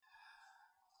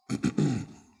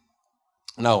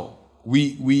Now,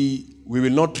 we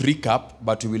will not recap,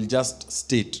 but we will just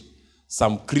state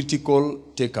some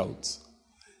critical takeouts.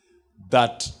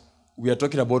 That we are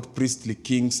talking about priestly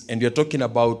kings, and we are talking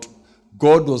about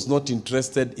God was not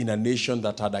interested in a nation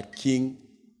that had a king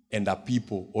and a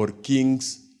people, or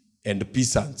kings and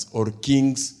peasants, or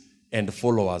kings and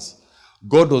followers.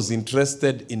 God was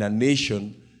interested in a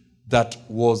nation that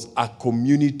was a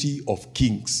community of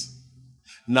kings.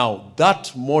 Now,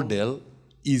 that model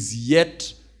is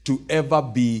yet to ever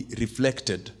be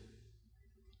reflected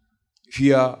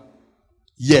here,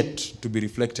 yet to be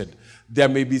reflected. There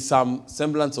may be some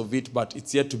semblance of it, but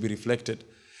it's yet to be reflected.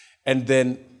 And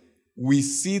then we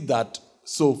see that,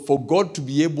 so for God to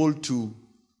be able to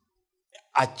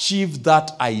achieve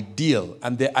that ideal,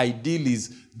 and the ideal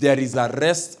is there is a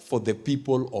rest for the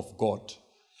people of God.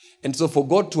 And so for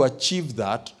God to achieve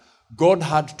that, God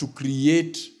had to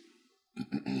create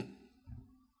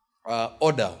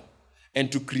order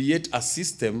and to create a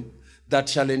system that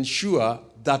shall ensure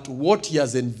that what he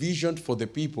has envisioned for the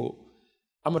people.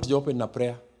 Ama tujaopen na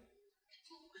prayer.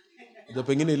 Ndio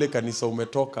pengine ile kanisa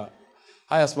umetoka.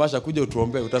 Haya smasha kuja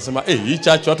utuombe, utasema hii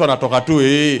church watu wanatoka tu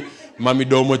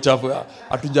mamidomo chafu.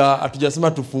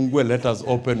 Hatujasema tufungue, let us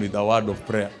open with a word of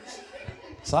prayer.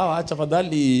 Sawa, acha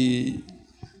fadhali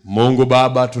Mungu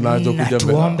Baba tunaanza kuja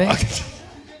tuombe.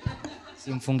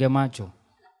 Simfunge macho.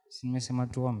 Simesema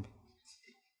tuombe.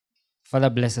 Father,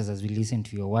 bless us as we listen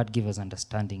to your word. Give us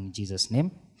understanding in Jesus' name.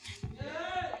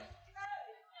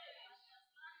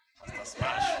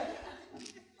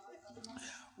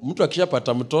 Mtu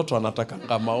akishapata mtoto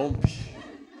anataka maombi.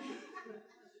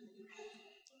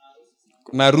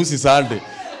 Na harusi Sunday.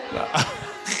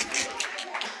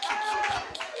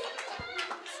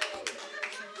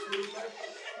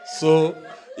 So,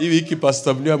 hii wiki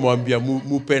Pastor Mnio amwambia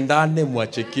mupendane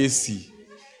mwache kesi.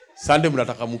 Sunday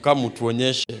mnataka mkamu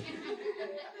tuonyeshe.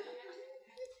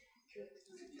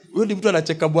 Huyo ni mtu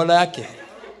anacheka bwana yake.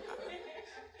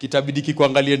 Kitabidi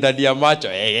kikuangalie ndani ya macho.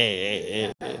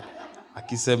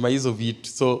 Akisema hizo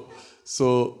vitu.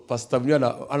 So Pastor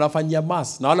Mnio anafanyia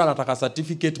mass na wala anataka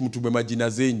certificate mtume majina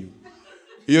zenyu.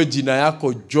 Hiyo jina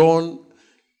yako John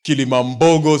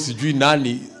Kilimambogo sijui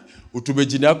nani, utume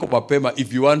jina yako mapema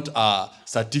if you want a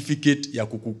certificate ya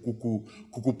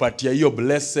kukupatia hiyo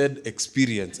blessed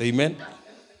experience. Amen.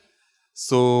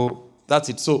 So that's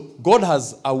it. So God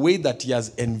has a way that he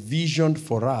has envisioned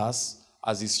for us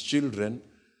as his children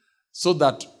so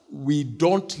that we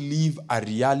don't live a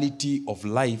reality of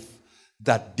life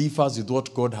that differs with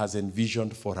what God has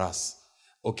envisioned for us.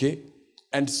 Okay?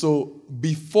 And so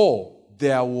before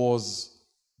there was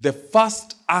the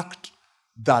first act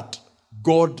that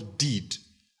God did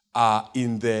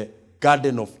in the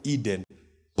Garden of Eden,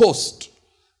 post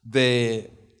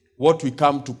what we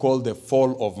come to call the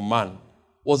fall of man,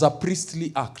 was a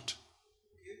priestly act.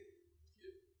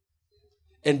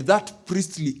 And that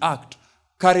priestly act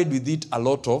carried with it a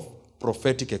lot of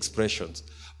prophetic expressions.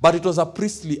 But it was a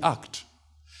priestly act.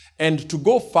 And to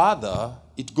go further,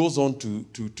 it goes on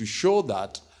to show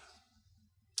that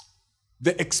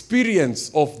the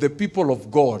experience of the people of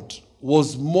God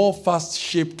was more first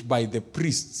shaped by the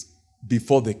priests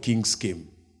before the kings came.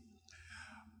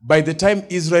 By the time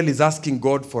Israel is asking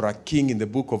God for a king in the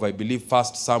book of, I believe, 1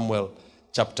 Samuel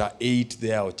chapter 8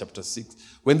 there or chapter 6,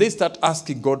 when they start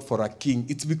asking God for a king,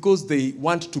 it's because they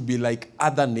want to be like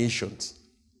other nations.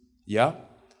 Yeah?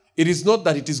 It is not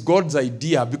that it is God's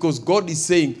idea, because God is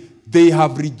saying, they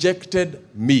have rejected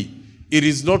me. It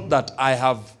is not that I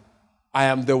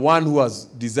am the one who has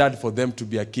desired for them to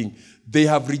be a king. They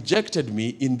have rejected me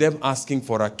in them asking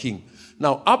for a king.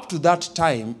 Now, up to that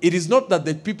time, it is not that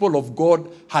the people of God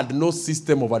had no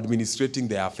system of administrating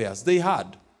their affairs. They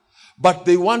had. But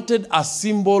they wanted a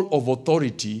symbol of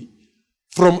authority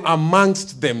from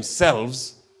amongst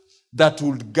themselves that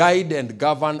would guide and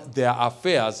govern their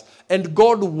affairs. And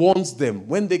God warns them,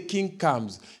 when the king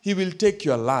comes, he will take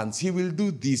your lands, he will do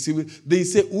this. They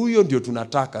say, huyo ndio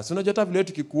tunataka. So unajua vile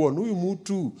tukikuona, huyu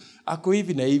mtu ako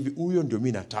hivi na hivi, huyo ndio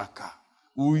mimi nataka.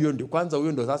 Huyo ndio kwanza,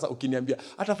 huyo ndio sasa ukiniambia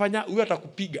atafanya, huyo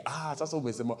atakupiga. Sasa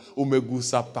umesema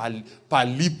umegusa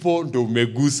palipo ndio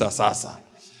umegusa sasa.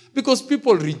 Because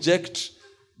people reject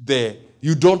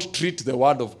you don't treat the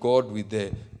word of God with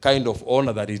the kind of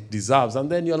honor that it deserves. And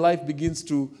then your life begins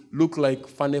to look like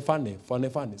funny.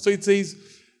 So it says,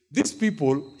 these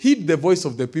people heed the voice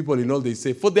of the people in all they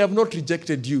say, for they have not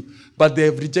rejected you, but they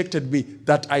have rejected me,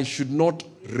 that I should not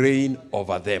reign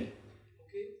over them.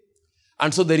 Okay.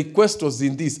 And so the request was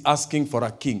in this, asking for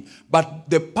a king. But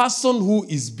the person who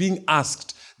is being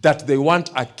asked that they want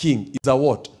a king is a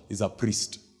what? Is a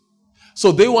priest.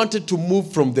 So they wanted to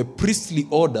move from the priestly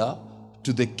order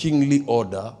to the kingly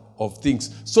order of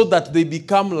things so that they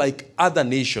become like other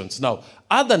nations. Now,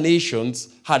 other nations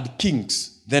had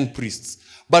kings, then priests.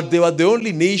 But they were the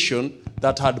only nation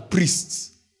that had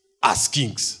priests as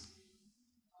kings.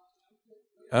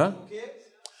 Huh? Okay.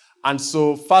 And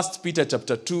so 1 Peter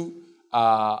chapter 2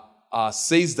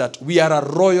 says that we are a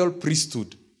royal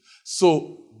priesthood.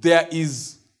 So there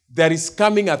is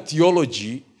coming a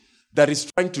theology that is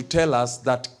trying to tell us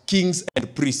that kings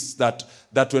and priests, that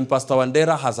when Pastor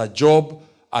Wandera has a job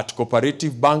at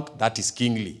Cooperative Bank, that is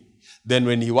kingly. Then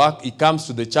when he comes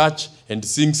to the church and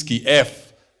sings key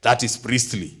F, that is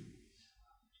priestly.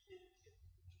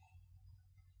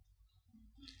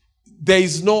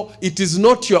 It is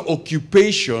not your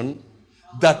occupation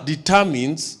that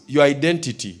determines your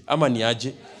identity. Ama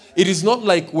niaje? It is not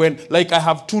like I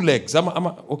have two legs.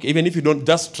 Okay, even if you don't,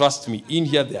 just trust me. In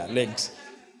here there are legs.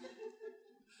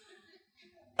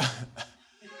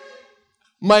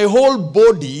 My whole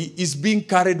body is being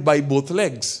carried by both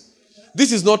legs.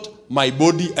 This is not my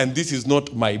body and this is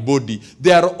not my body.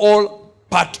 They are all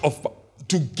part of,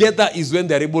 together is when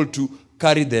they're able to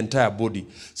carry the entire body.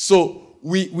 So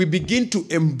we begin to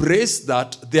embrace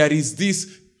that there is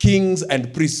this kings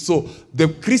and priests. So the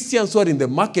Christians who are in the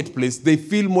marketplace, they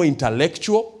feel more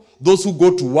intellectual. Those who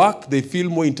go to work, they feel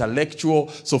more intellectual,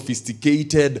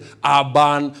 sophisticated,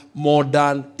 urban,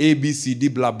 modern,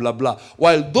 ABCD, blah, blah, blah.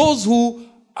 While those who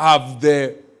have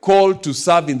the call to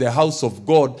serve in the house of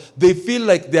God, they feel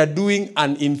like they are doing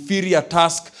an inferior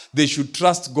task. They should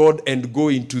trust God and go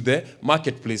into the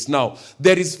marketplace. Now,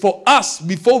 there is for us,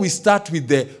 before we start with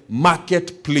the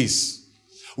marketplace,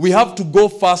 we have to go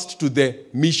first to the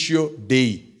Missio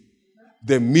Dei,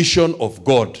 the mission of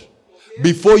God.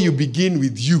 Before you begin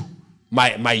with you,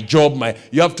 my job,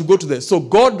 you have to go to the... So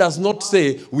God does not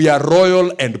say we are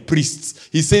royal and priests.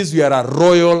 He says we are a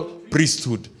royal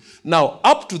priesthood. Now,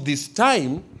 up to this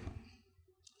time,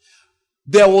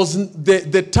 there was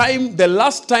the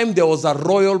last time there was a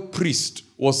royal priest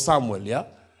was Samuel, yeah?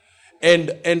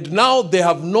 And now they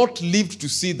have not lived to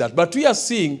see that. But we are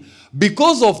seeing,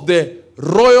 because of the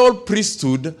royal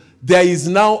priesthood, there is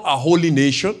now a holy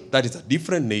nation, that is a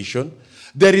different nation.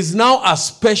 There is now a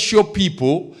special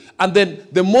people, and then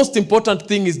the most important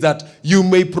thing is that you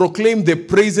may proclaim the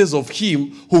praises of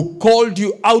him who called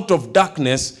you out of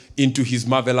darkness into his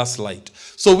marvelous light.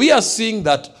 So we are seeing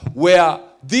that where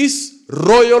this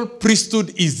royal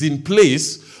priesthood is in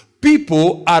place,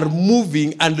 people are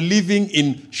moving and living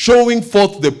in showing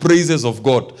forth the praises of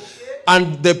God.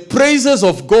 And the praises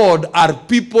of God are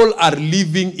people are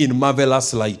living in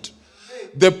marvelous light.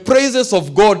 The praises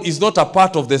of God is not a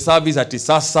part of the service ati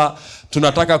sasa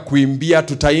tunataka kuimbia,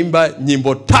 tutaimba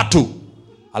nyimbo 3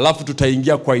 alafu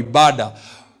tutaingia kwa ibada.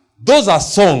 Those are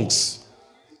songs.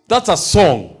 That's a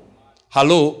song.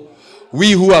 Hello?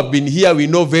 We who have been here, we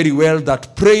know very well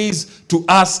that praise to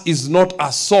us is not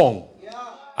a song.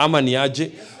 Ama ni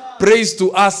aje? Praise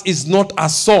to us is not a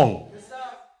song.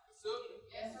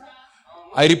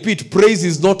 I repeat, praise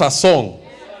is not a song.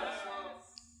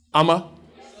 Ama?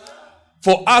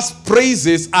 For us,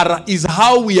 praises is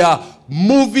how we are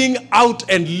moving out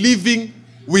and living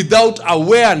without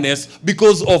awareness,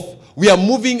 because of we are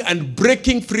moving and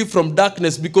breaking free from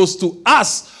darkness, because to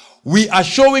us, we are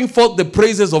showing forth the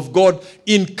praises of God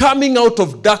in coming out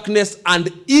of darkness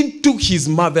and into his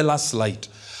marvelous light.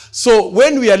 So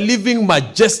when we are living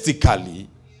majestically,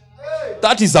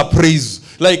 that is a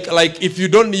praise. Like if you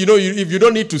don't, if you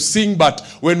don't need to sing, but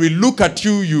when we look at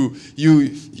you,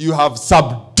 you have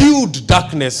subdued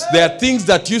darkness. There are things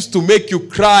that used to make you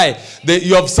cry.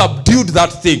 You have subdued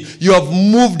that thing. You have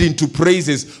moved into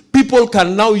praises. People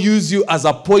can now use you as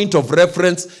a point of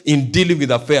reference in dealing with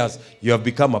affairs. You have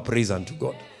become a praise unto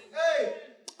God.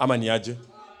 Ama niaje?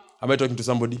 Am I talking to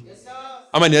somebody? Yes, sir.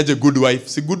 Ama niaje good wife?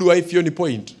 See, good wife, hiyo ni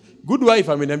point. Good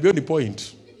wife, ameniambia ni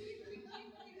point.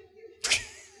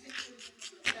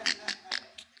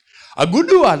 A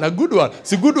good one.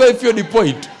 See, good wife, hiyo ni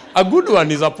point. A good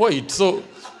one is a point. So,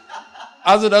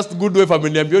 as that's the good wife,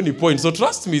 ameniambia ni point. So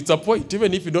trust me, it's a point.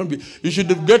 Even if you don't be, you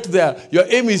should get there. Your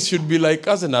aim should be like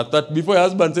Asenat, that before your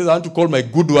husband says, I want to call my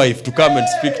good wife to come and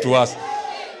speak to us.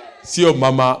 See your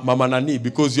mama nani,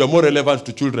 because you are more relevant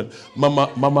to children. Mama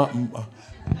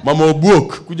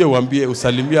Obuok, kuja uambie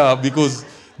usalimia, because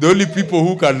the only people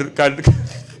who can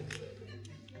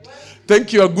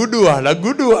thank you, a good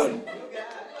one.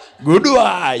 Good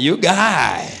one, you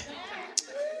guy.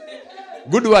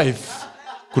 Good wife.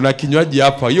 Kuna kinywaji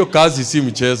hapa. Hiyo kazi si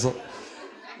mchezo.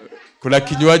 Kuna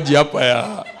kinywaji hapa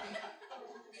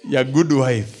ya good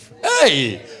wife.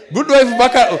 Hey, good wife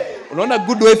baka unaona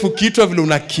good wife ukiitwa vile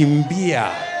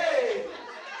unakimbia.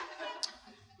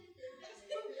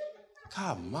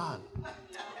 Come on.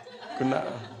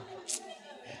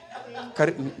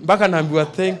 Mpaka naambiwa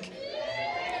thank you.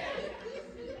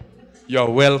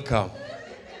 You're welcome.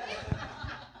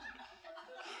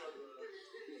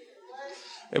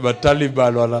 But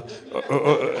Taliban wala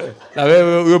na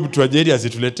wewe huyo mtu wa jeri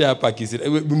asituletea hapa kisiri.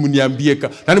 Mniambie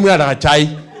nani mwana na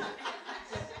chai.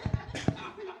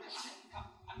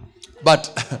 But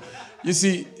you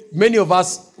see, many of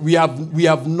us we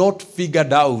have not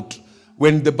figured out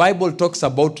when the Bible talks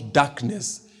about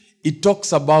darkness, it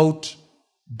talks about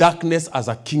darkness as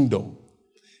a kingdom.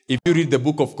 If you read the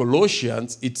book of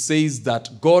Colossians, it says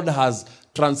that God has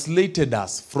translated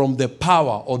us from the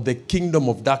power or the kingdom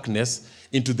of darkness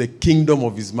into the kingdom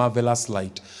of his marvelous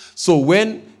light. So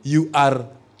when you are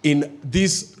in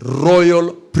this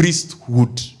royal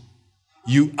priesthood,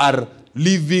 you are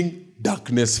living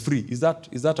darkness free. Is that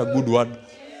a good word?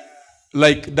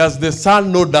 Like, does the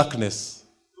sun know darkness?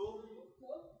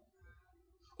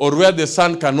 Or where the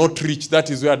sun cannot reach, that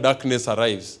is where darkness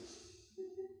arrives.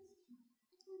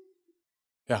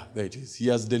 Yeah, there it is. He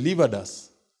has delivered us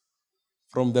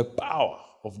from the power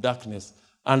of darkness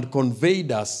and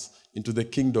conveyed us into the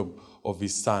kingdom of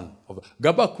his son.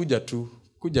 Gaba kuja tu.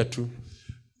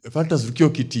 Fanta zukio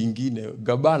kiti ingine.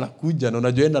 Gaba anakuja na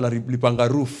unajua enda lipanga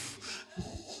roof.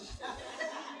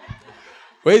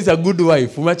 Where is a good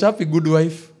wife? Umechapi good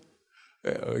wife?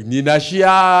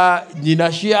 Ninashia.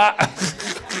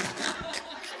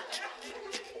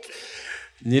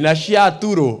 Ninashia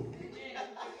aturo.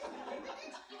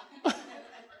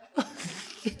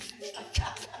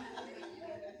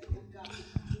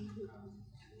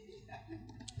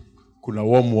 Kuna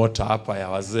warm water hapa ya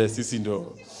wazee, sisi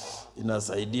ndo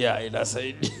inasaidia.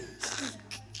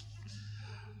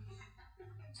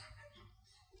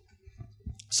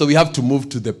 So we have to move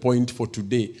to the point for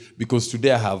today, because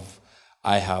today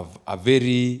I have a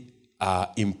very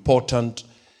important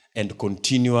and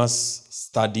continuous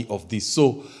study of this.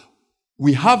 So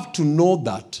we have to know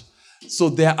that. So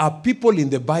there are people in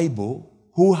the Bible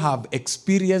who have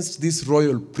experienced this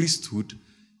royal priesthood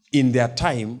in their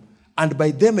time, and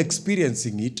by them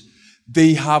experiencing it,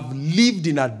 they have lived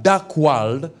in a dark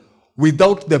world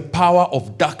without the power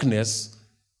of darkness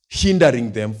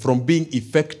hindering them from being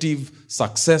effective,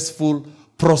 successful,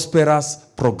 prosperous,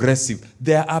 progressive.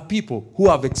 There are people who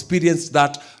have experienced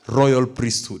that royal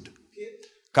priesthood.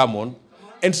 Come on.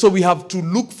 And so we have to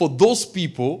look for those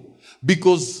people,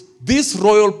 because this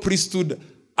royal priesthood,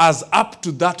 as up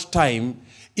to that time,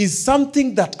 is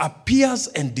something that appears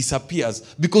and disappears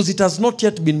because it has not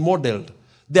yet been modeled.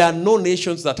 There are no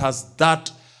nations that has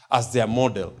that as their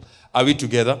model. Are we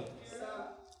together?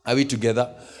 Are we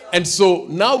together? And so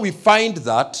now we find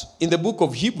that in the book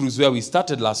of Hebrews, where we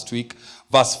started last week,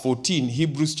 verse 14,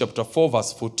 Hebrews chapter 4,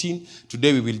 verse 14.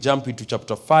 Today we will jump into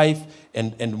chapter 5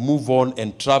 and move on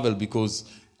and travel, because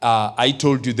I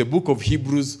told you the book of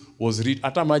Hebrews was written.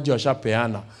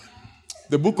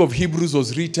 The book of Hebrews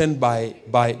was written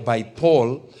by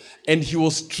Paul, and he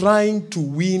was trying to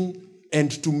win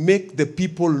and to make the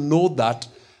people know that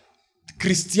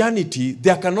Christianity,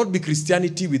 there cannot be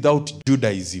Christianity without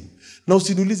Judaism. Now,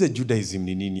 usinulize Judaism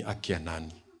ni nini akia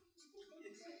nani.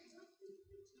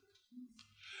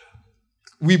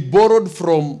 We borrowed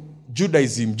from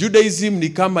Judaism. Judaism ni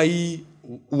kama hii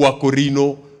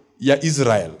Wakorino ya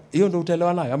Israel. Hiyo ndo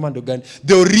utaelewa nayo ama ndo gani?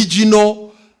 The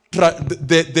original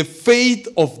the faith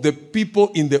of the people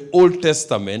in the Old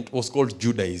Testament was called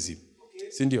Judaism.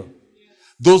 Sindio?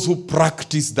 Those who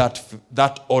practice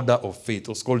that order of faith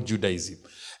was called Judaism.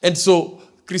 And so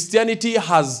Christianity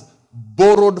has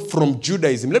borrowed from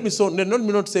Judaism. Let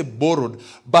me not say borrowed,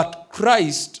 but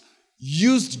Christ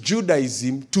used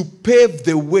Judaism to pave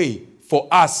the way for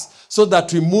us so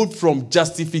that we moved from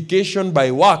justification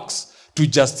by works to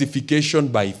justification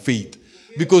by faith.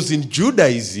 Because in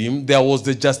Judaism, there was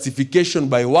the justification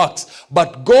by works.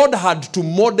 But God had to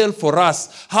model for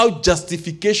us how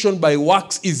justification by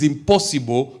works is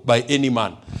impossible by any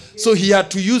man. So he had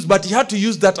to use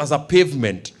that as a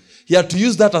pavement. He had to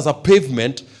use that as a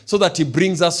pavement so that he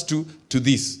brings us to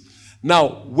this.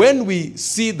 Now, when we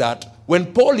see that, when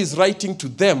Paul is writing to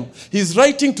them, he's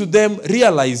writing to them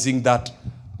realizing that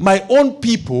my own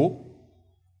people,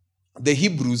 the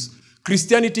Hebrews,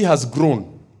 Christianity has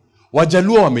grown.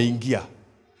 Wajaluo wameingia,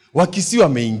 Wakisi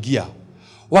wameingia,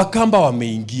 Wakamba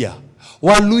wameingia,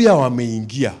 Waluya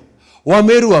wameingia,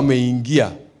 Wameru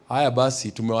wameingia. Haya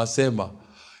basi tumewasema.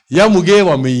 Yamuge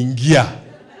wameingia.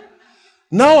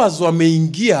 Now as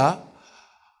wameingia,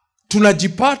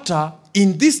 tunajipata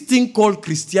in this thing called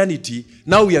Christianity,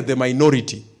 now we are the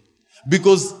minority.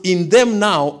 Because in them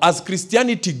now, as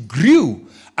Christianity grew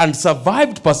and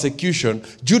survived persecution,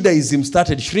 Judaism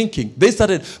started shrinking. They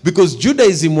started, because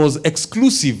Judaism was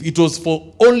exclusive. It was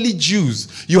for only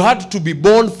Jews. You had to be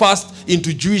born first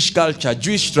into Jewish culture,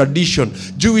 Jewish tradition,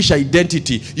 Jewish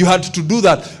identity. You had to do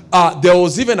that. There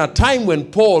was even a time when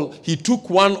Paul, he took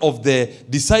one of the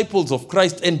disciples of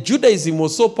Christ, and Judaism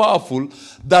was so powerful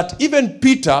that even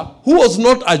Peter, who was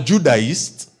not a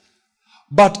Judaist,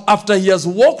 but after he has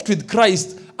walked with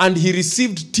Christ and he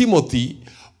received Timothy,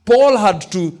 Paul had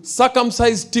to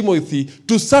circumcise Timothy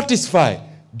to satisfy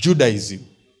Judaism.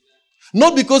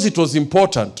 Not because it was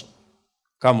important.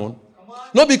 Come on.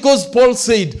 Not because Paul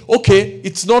said, okay,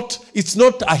 it's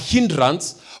not a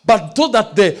hindrance, but so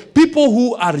that the people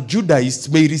who are Judaists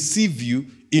may receive you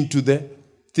into the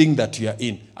thing that you are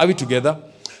in. Are we together?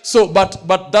 So,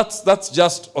 but that's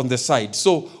just on the side.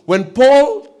 So when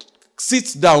Paul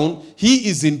sits down, he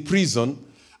is in prison.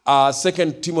 2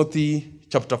 Timothy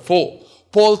chapter 4.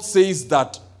 Paul says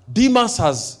that Demas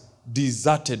has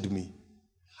deserted me.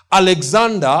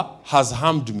 Alexander has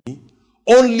harmed me.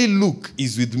 Only Luke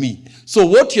is with me. So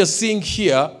what you're seeing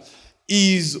here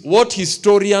is what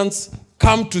historians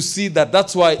come to see.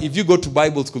 That's why if you go to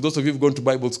Bible school, those of you who've gone to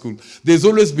Bible school, there's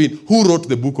always been who wrote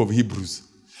the book of Hebrews.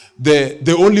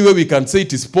 The only way we can say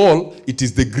it is Paul, it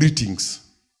is the greetings.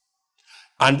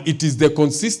 And it is the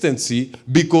consistency,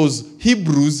 because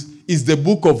Hebrews is the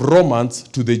book of Romans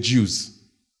to the Jews.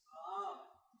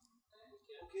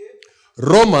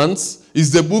 Romans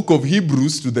is the book of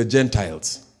Hebrews to the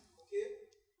Gentiles.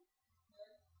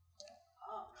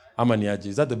 Amaniaji,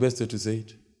 is that the best way to say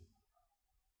it?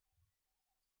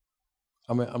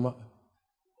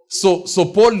 So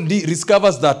Paul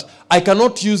discovers that I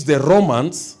cannot use the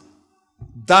Romans,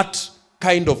 that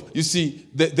kind of, you see,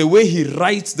 the way he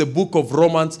writes the book of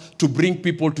Romans to bring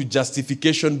people to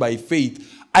justification by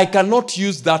faith, I cannot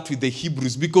use that with the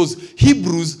Hebrews, because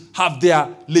Hebrews have their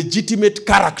legitimate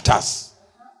characters.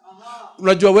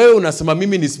 Unajua wewe unasema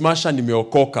mimi ni smasha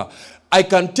nimeokoka. I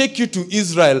can take you to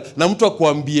Israel na mtu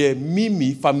akuambie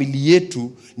mimi famili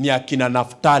yetu ni akina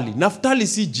Naftali. Naftali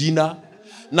si jina.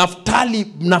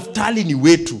 Naftali ni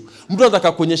wetu. Mtu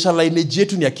anataka kuonyesha lineage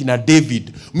yetu ni akina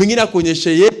David. Mwingine akuonyesha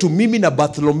yetu mimi na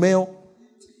Bartholomeo.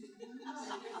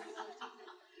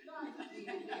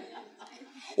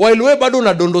 While we bado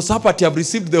na dondo sapati have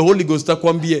received the Holy Ghost,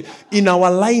 akwambie in our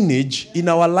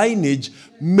lineage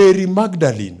Mary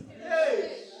Magdalene,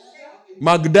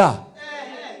 Magda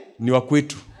ni wa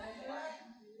kwetu.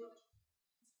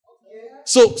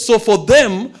 So for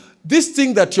them, this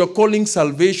thing that you're calling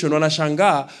salvation,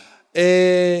 wanashangaa,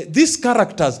 these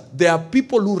characters, there are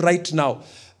people who right now,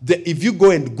 if you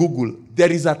go and Google,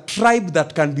 there is a tribe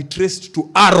that can be traced to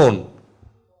Aaron.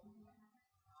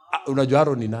 Unajua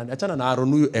Aaron ni nani? Achana na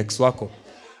Aaron huyu ex wako.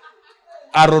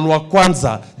 Aaron wa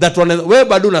kwanza, that one, we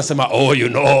bado unasema, oh, you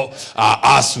know,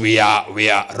 us we are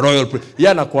royal.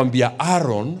 Yeye anakuambia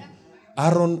Aaron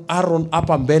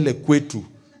hapa mbele kwetu.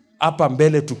 Hapa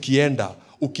mbele tukienda,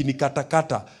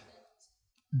 ukinikatakata,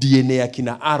 DNA ya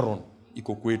kina Aaron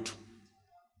iko kwetu.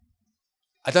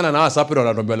 Achana na wasapero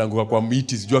wanatuambia languka kwa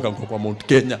miti, sijua kanguka kwa Mount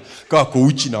Kenya, kawa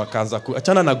kuuchi na wakaanza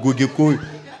achana na goge koi.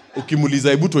 Ukimuliza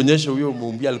hebu tuonyeshe huyo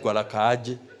muumbia alikuwa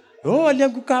lakaaje. Oh,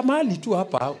 alianguka mahali tu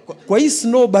hapa. Kwa hii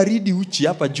snow baridi uchi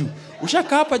hapa juu.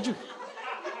 Ushaka hapa juu.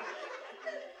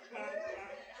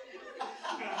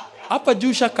 Hapa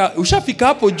juu ushafika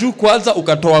hapo juu kwanza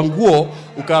ukatoa nguo,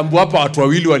 ukaambiwa hapa watu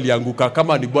wawili walianguka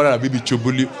kama ni bwana na bibi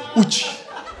Chubuli uchi.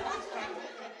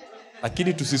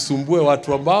 Lakini tusisumbue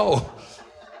watu ambao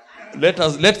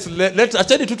let's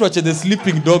acheni tu tuache the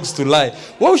sleeping dogs to lie.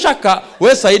 Wewe ushaka,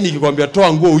 wewe sasa nikikwambia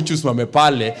toa nguo uchi usimame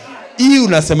pale, hii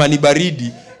unasema ni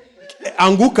baridi.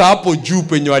 Anguka hapo juu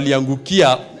penye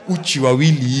waliangukia uchi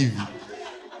wawili hivi.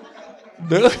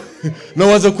 Na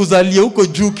waza kuzalia huko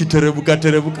juu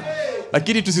kiterebuka.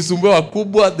 Lakini tusisumbue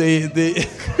wakubwa they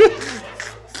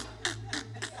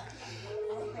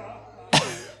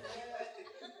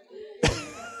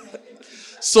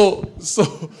So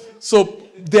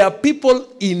there are people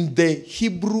in the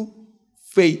Hebrew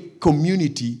faith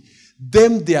community,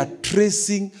 them they are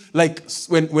tracing, like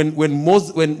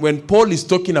when Paul is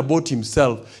talking about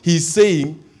himself, he's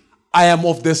saying, I am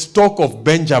of the stock of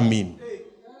Benjamin.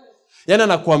 Yana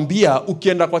nakwambia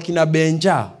ukienda kwa kina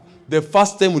Benja, the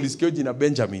first time ulisikia jina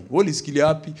Benjamin, wewe ulisikia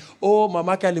wapi? Oh,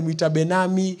 mamake alimuita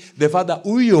Benami, the father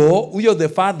huyo the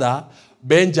father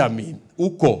Benjamin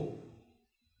uko.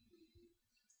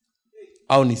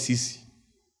 Au ni sisi.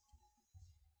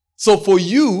 So for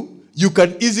you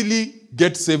can easily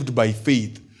get saved by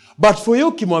faith. But for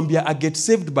you kimwambia I get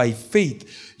saved by faith,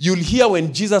 you'll hear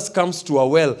when Jesus comes to a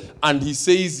well and he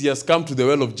says he has come to the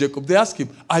well of Jacob. They ask him,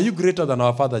 are you greater than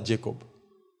our father Jacob?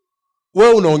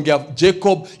 Wewe unaongea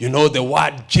Jacob, you know the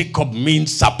word Jacob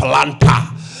means supplanter.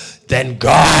 Then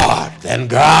God.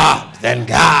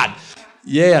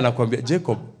 Yeah, anakuambia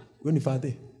Jacob, wewe ni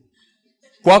father.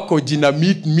 Kwako jina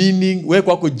meaning, wewe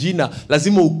kwako jina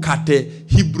lazima ukate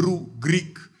Hebrew,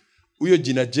 Greek. Huyo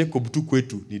jina Jacob tu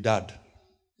kwetu ni dad.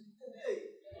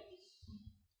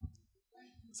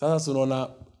 Sasa unaona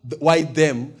why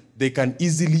them they can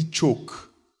easily choke,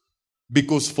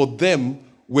 because for them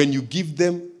when you give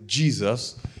them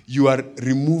Jesus you are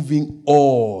removing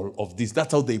all of this.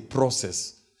 That's how they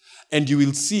process. And you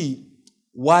will see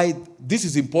why this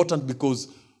is important, because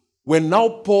when now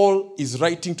Paul is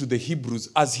writing to the Hebrews,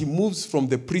 as he moves from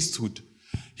the priesthood,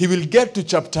 he will get to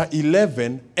chapter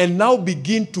 11 and now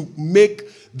begin to make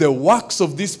the works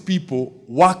of these people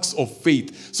works of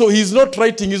faith. So he's not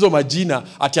writing hizo majina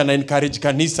ati ana encourage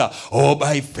kanisa, oh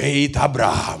by faith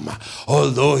Abraham,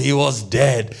 although he was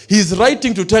dead. He's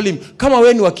writing to tell him, kama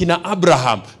wewe ni wakina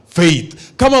Abraham,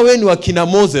 faith. Kama wewe ni wakina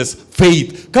Moses,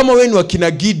 faith. Kama wewe ni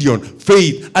wakina Gideon,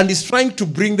 faith. And he's trying to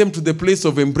bring them to the place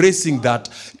of embracing that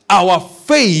our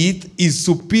faith is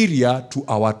superior to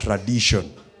our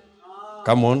tradition.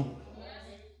 Come on.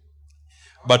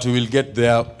 But we will get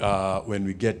there when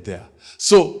we get there.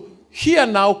 So here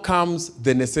now comes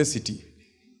the necessity.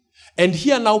 And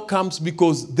here now comes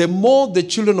because the more the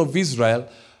children of Israel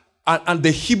and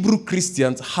the Hebrew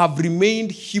Christians have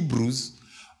remained Hebrews,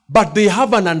 but they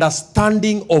have an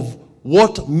understanding of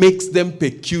what makes them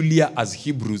peculiar as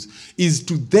Hebrews, is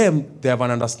to them they have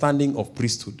an understanding of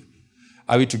priesthood.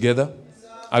 Are we together?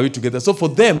 Are we together? So for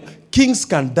them, kings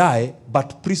can die,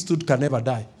 but priesthood can never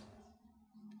die.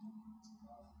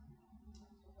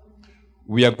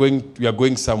 We are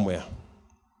going somewhere.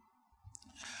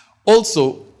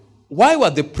 Also, why were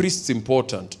the priests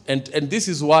important? And this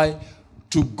is why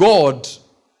to God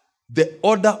the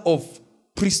order of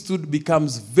priesthood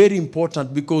becomes very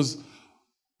important, because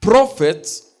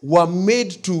prophets were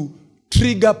made to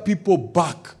trigger people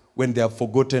back when they have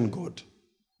forgotten God.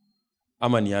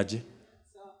 Ama ni aje?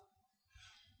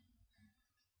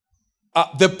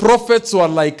 The prophets were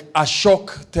like a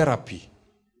shock therapy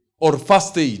or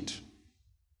first aid.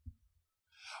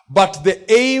 But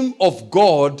the aim of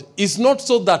God is not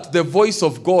so that the voice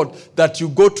of God, that you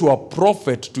go to a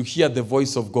prophet to hear the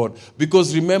voice of God.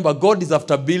 Because remember, God is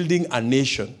after building a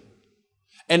nation.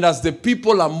 And as the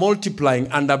people are multiplying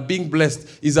and are being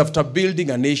blessed, is after building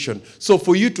a nation. So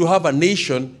for you to have a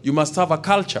nation, you must have a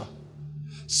culture.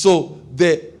 So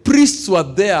the priests were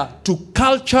there to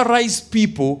culturalize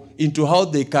people into how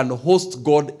they can host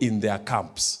God in their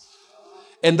camps.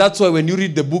 And that's why when you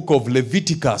read the book of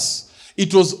Leviticus,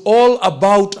 it was all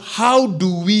about how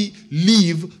do we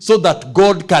live so that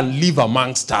God can live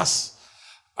amongst us.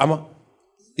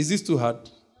 Is this too hard?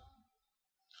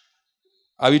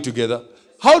 Are we together?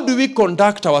 How do we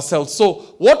conduct ourselves? So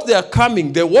what they are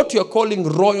coming, what you are calling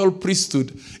royal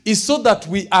priesthood, is so that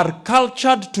we are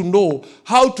cultured to know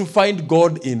how to find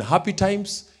God in happy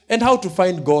times and how to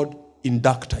find God in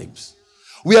dark times.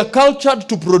 We are cultured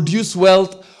to produce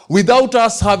wealth without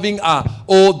us having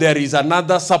there is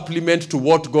another supplement to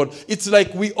what God. It's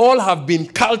like we all have been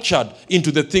cultured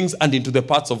into the things and into the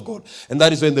parts of God. And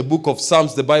that is when the book of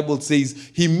Psalms, the Bible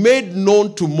says, he made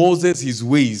known to Moses his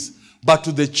ways, but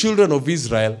to the children of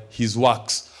Israel his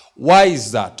works. Why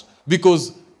is that?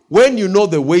 Because when you know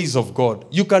the ways of God,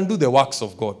 you can do the works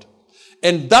of God.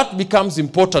 And that becomes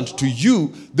important to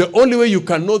you. The only way you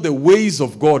can know the ways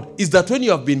of God is that when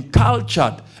you have been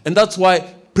cultured. And that's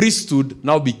why priesthood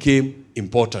now became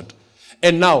important.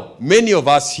 And now, many of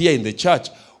us here in the church,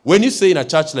 when you say in a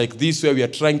church like this where we are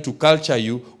trying to culture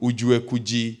you, ujue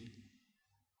kuji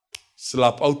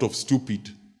slap out of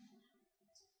stupid.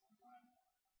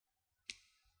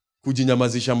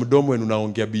 Kujinyamazisha mdomo when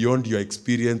unaongea beyond your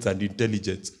experience and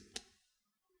intelligence.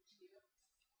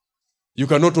 You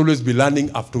cannot always be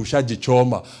learning after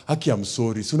ushajichoma. Haki, I'm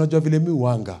sorry. Si unajua vile mi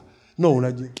wanga. No,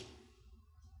 unajua.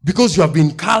 Because you have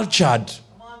been cultured.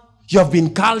 You have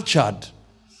been cultured.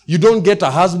 You don't get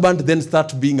a husband, then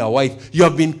start being a wife. You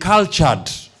have been cultured.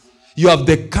 You have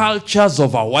the cultures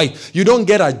of a wife. You don't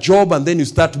get a job and then you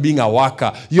start being a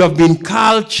worker. You have been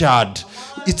cultured.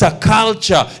 It's a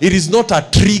culture. It is not a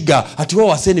trigger. At what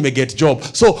was saying, get job.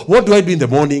 So what do I do in the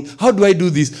morning? How do I do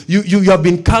this? You have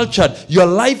been cultured. Your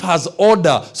life has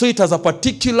order. So it has a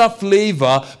particular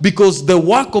flavor because the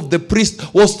work of the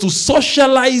priest was to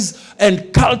socialize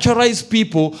and culturize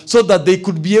people so that they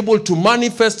could be able to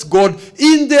manifest God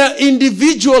in their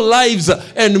individual lives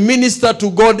and minister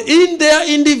to God in their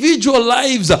individual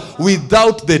lives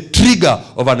without the trigger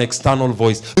of an external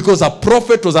voice. Because a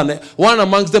prophet was one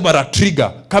amongst them, but a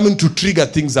trigger, coming to trigger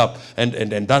things up.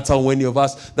 And that's how many of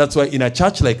us, that's why in a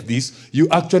church like this, you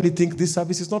actually think this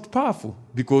service is not powerful.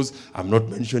 Because I'm not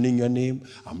mentioning your name.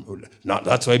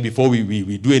 That's why before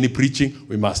we do any preaching,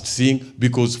 we must sing.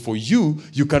 Because for you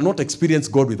cannot experience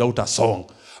God without a song.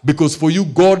 Because for you,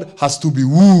 God has to be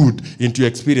wooed into your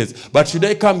experience. But should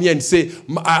I come here and say,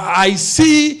 I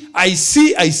see,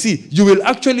 you will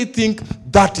actually think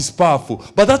that is powerful.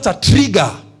 But that's a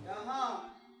trigger.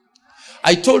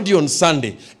 I told you on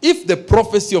Sunday, if the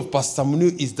prophecy of Pastor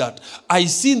Munu is that I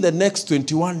see in the next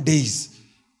 21 days,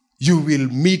 you will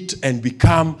meet and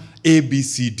become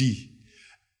ABCD.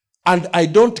 And I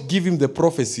don't give him the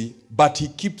prophecy, but he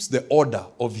keeps the order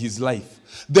of his life.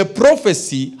 The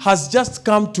prophecy has just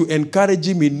come to encourage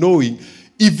him in knowing,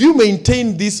 if you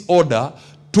maintain this order,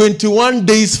 21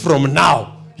 days from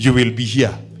now, you will be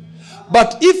here.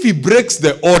 But if he breaks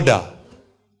the order,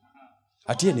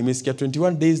 atia nimesikia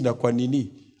 21 days na kwa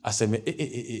nini? Aseme,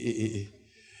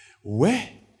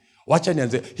 wacha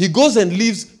nianze. He goes and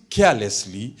lives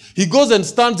carelessly. He goes and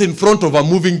stands in front of a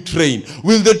moving train.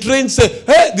 Will the train say,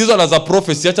 hey, this one has a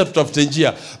prophecy, acha tutafute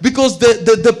njia? Because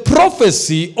the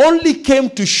prophecy only came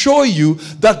to show you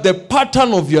that the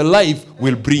pattern of your life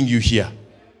will bring you here.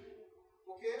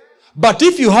 Okay. But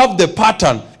if you have the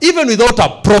pattern, even without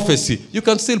a prophecy, you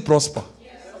can still prosper.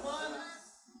 Yes.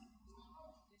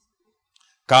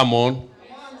 Come on.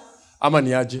 Ama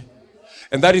niaje?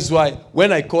 And that is why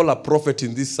when I call a prophet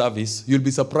in this service, you'll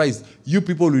be surprised. You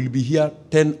people will be here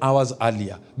 10 hours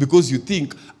earlier because you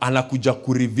think anakuja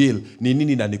kureveal ni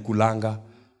nini na nikulanga.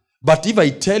 But if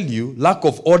I tell you lack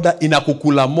of order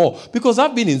inakukula more, because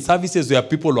I've been in services where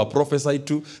people were prophesied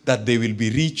to that they will be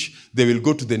rich, they will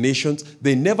go to the nations.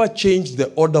 They never change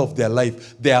the order of their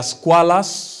life. They are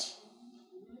squalors.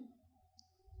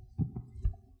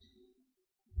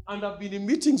 And I've been in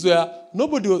meetings where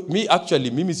nobody,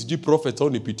 mimi sijui prophets au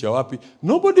nipitia wapi.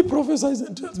 Nobody prophesies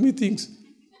and tells me things.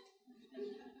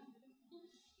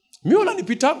 Mimi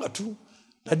wananipitanga tu.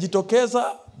 Najitokeza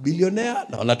billionaire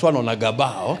na wanatua naona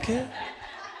gaba, okay?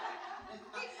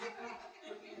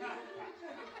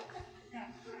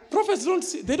 Prophets don't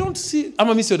see.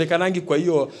 Ama mimi sionekanangi kwa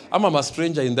hiyo, I'm a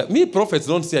stranger in that. Me, prophets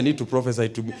don't say I need to prophesy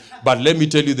to me. But let me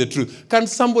tell you the truth. Can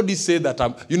somebody say that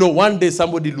one day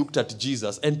somebody looked at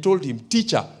Jesus and told him,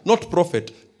 teacher, not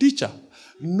prophet, teacher,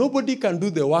 nobody can do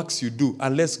the works you do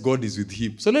unless God is with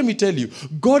him. So let me tell you,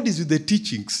 God is with the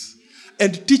teachings.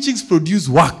 And teachings produce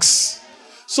works.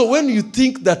 So when you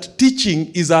think that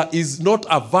teaching is not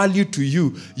a value to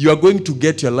you, you are going to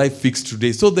get your life fixed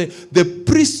today. So the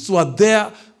priests were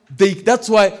there. That's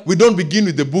why we don't begin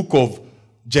with the book of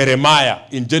Jeremiah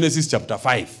in Genesis chapter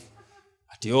 5.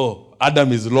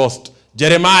 Adam is lost.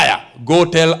 Jeremiah, go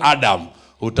tell Adam,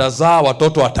 utazaa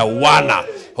watoto watauana.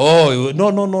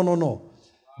 No.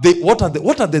 What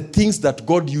are the things that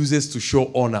God uses to show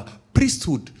honor?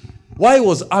 Priesthood. Why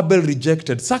was Abel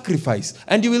rejected? Sacrifice.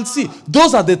 And you will see,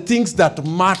 those are the things that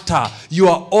matter.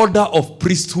 Your order of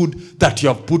priesthood that you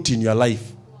have put in your life.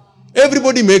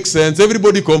 Everybody makes sense.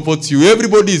 Everybody comforts you.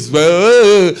 Everybody is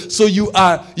so you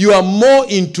are more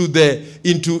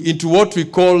into what we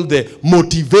call the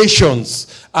motivations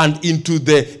and into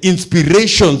the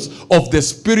inspirations of the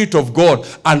Spirit of God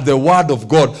and the Word of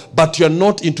God, but you're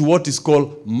not into what is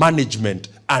called management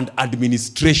and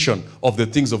administration of the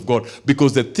things of God.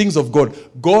 Because the things of God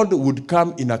would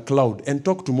come in a cloud and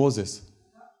talk to Moses.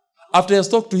 After he has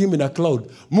talked to him in a cloud,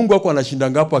 Mungu wako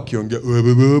anashindanga hapo akiongea.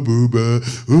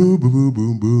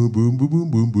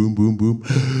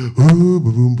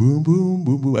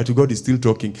 And God is still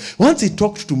talking. Once he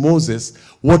talked to Moses,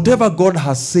 whatever God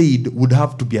has said would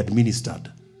have to be administered.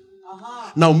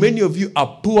 Now many of you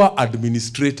are poor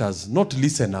administrators, not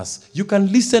listeners. You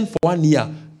can listen for 1 year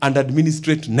and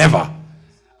administrate never.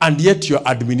 And yet your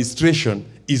administration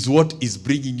is what is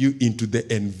bringing you into the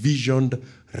envisioned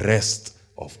rest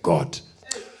of God.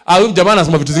 Jamaa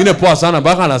anasema vitu zingine poa sana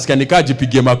mpaka anasikia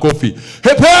nikajipigie makofi.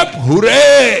 Hep hep,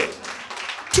 hooray!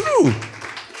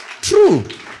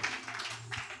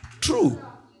 True.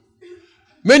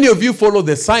 Many of you follow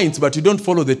the science but you don't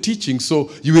follow the teaching, so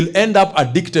you will end up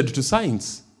addicted to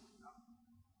science.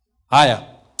 Haya,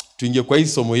 tuingie kwa hii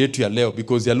somo yetu ya leo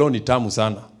because ya leo ni tamu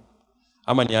sana.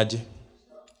 Ama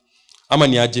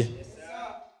ni aje?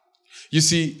 You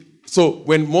see, so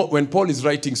when Paul is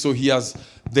writing, so he has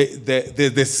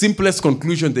the simplest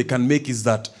conclusion they can make is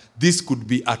that this could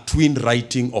be a twin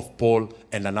writing of Paul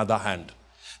and another hand.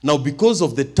 Now, because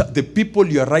of the people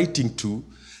you are writing to,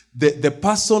 the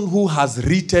person who has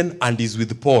written and is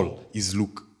with Paul is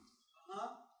Luke.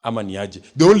 Ama ni aje.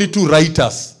 The only two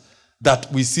writers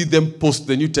that we see them post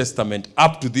the New Testament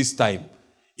up to this time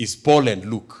is Paul and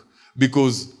Luke.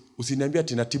 Because usiniambia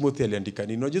tina Timothy aliandika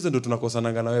nini. Unajua ndo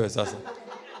tunakosananga na wewe sasa.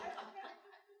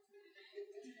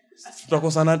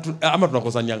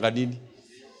 Tunakosanianga nini?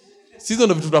 Sisi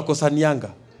ndo vitu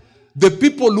tunakosanianga. The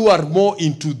people who are more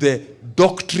into the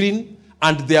doctrine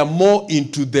and they are more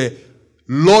into the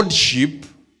lordship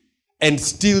and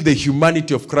still the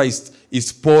humanity of Christ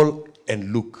is Paul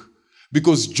and Luke.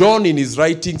 Because John in his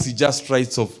writings, he just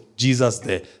writes of Jesus,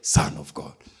 the Son of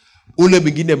God. Ule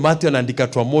mwingine Matthew anaandika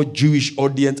to a more Jewish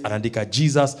audience, anaandika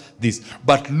Jesus this.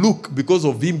 But Luke, because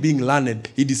of him being learned,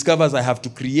 he discovers I have to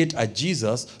create a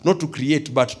Jesus, not to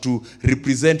create, but to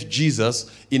represent Jesus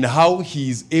in how he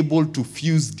is able to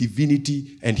fuse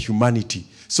divinity and humanity.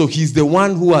 So he's the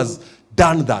one who has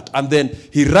done that. And then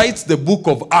he writes the book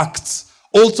of Acts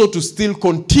also to still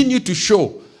continue to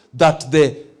show that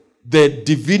the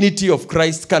divinity of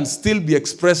Christ can still be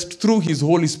expressed through his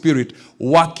Holy Spirit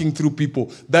working through people.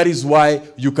 That is why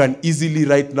you can easily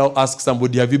right now ask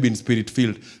somebody, have you been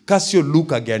spirit-filled? Kasio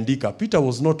Luka Gandika. Peter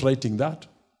was not writing that.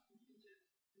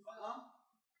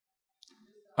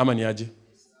 Ama ni aje?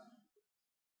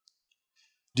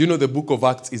 Do you know the book of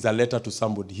Acts is a letter to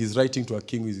somebody? He's writing to a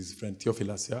king with his friend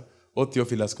Theophilus, yeah? O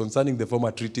Theophilus, concerning the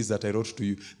former treatise that I wrote to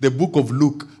you. The book of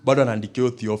Luke, bado anaandikio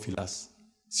Theophilus.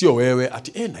 Sio wewe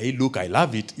ati na hii Luke, I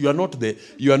love it. You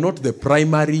are not the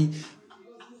primary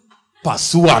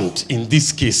pursuant in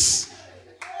this case.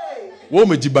 Wewe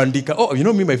umejibandika. Oh, you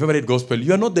know me, my favorite gospel.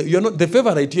 You are not the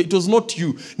favorite. It was not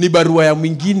you. Ni barua ya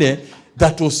mwingine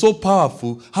that was so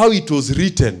powerful how it was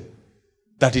written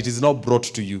that it is now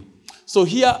brought to you. So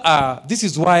here this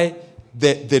is why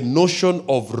the notion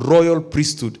of royal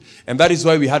priesthood, and that is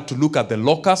why we had to look at the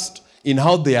locust in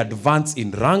how they advance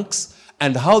in ranks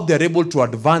and how they're able to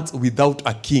advance without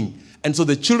a king. And so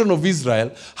the children of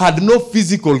Israel had no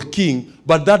physical king,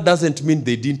 but that doesn't mean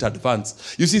they didn't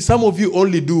advance. You see, some of you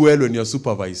only do well when you're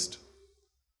supervised.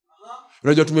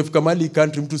 Unajua tumefika mahali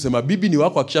country mtu sema bibi ni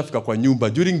wako akishafika kwa nyumba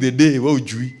during the day wewe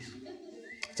ujui.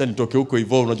 Acha nitoke huko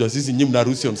hivyo, unajua sisi nyinyi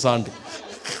mnaruhusi on Sunday.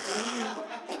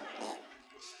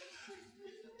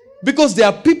 Because there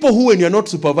are people who when you're not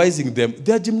supervising them,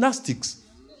 they are gymnastics.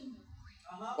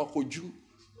 Wako juu.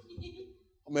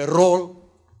 Roll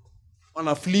on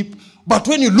a flip. But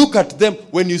when you look at them,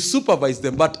 when you supervise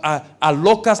them, but a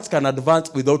locust can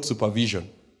advance without supervision.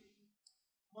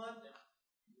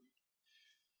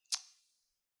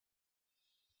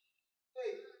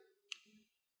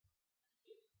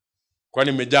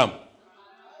 Kwani mejam.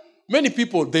 Many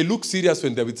people, they look serious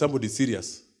when they're with somebody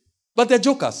serious. But they're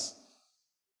jokers.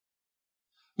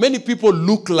 Many people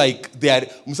look like they are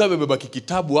msabe bebaki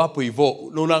kitabu hapo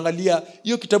hivyo. Na unaangalia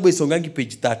hiyo kitabu isongangi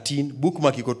page 13,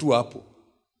 bookmark iko tu hapo.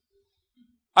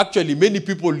 Actually many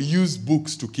people use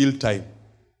books to kill time.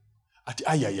 Ati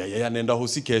naenda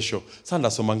hosi kesho. Sasa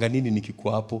ndasomanga nini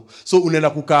nikikuwa hapo. So unaenda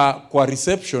kukaa kwa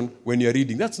reception when you're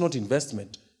reading. That's not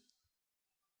investment.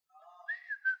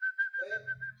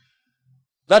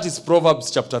 That is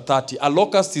Proverbs chapter 30. A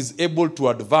locust is able to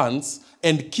advance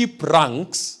and keep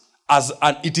ranks as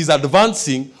it is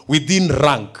advancing within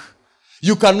rank.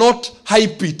 You cannot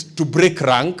hype it to break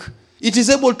rank. It is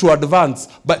able to advance,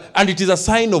 and it is a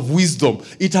sign of wisdom.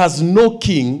 It has no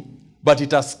king, but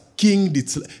it has kinged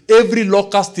its every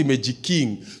locust image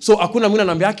king. So akuna mwina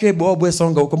naambia yake Bob we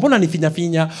songa uko mbona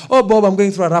nifinya. Oh Bob, I'm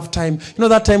going through a rough time. You know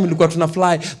that time nilikuwa tuna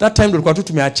fly. That time nilikuwa tu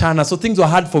tumeachana. So things were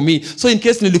hard for me. So in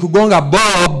case nilikugonga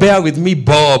Bob, bear with me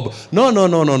Bob. No.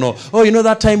 Oh, you know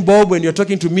that time Bob when you're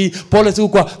talking to me, Paul is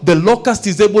the locust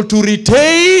is able to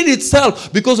retain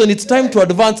itself because when it's time to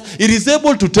advance, it is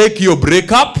able to take your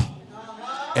breakup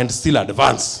and still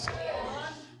advance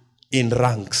in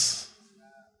ranks.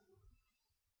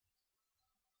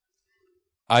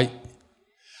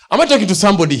 Am I talking to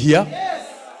somebody here? Yes.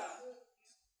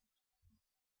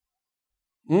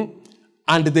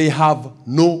 And they have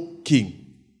no king.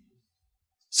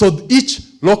 So each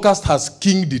locust has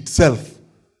kinged itself.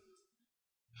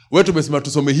 Wewe tumesema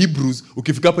tusome Hebrews,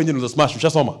 ukifika hapo nje unaweza smash,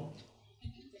 ushasoma?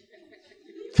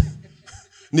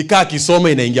 Nikaa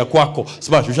kisoma inaingia kwako,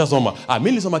 smash, ushasoma? Mimi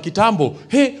nilisoma kitambo.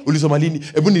 Ulisoma lini?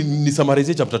 Hebu ni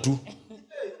summarize chapter 2.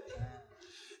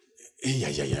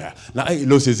 Yeah. Na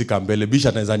leo siwezi kambele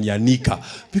bisha naweza nianika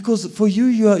because for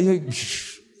you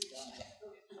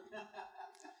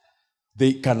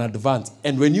they can advance.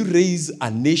 And when you raise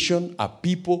a nation, a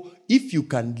people, if you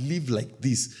can live like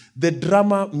this, the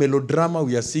melodrama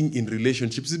we are seeing in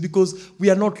relationships is because we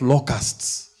are not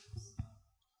locusts.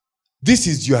 this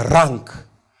is your rank,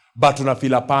 but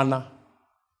unafeel hapana,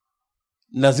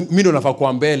 mimi ndo nafaa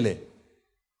kuwa mbele.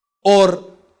 Or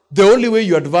the only way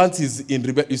you advance is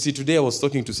in you see, today I was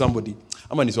talking to somebody,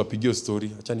 ama nisiwapigie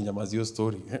story, acha ninyamazie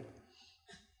story.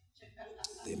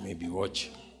 They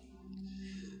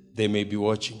may be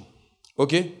watching.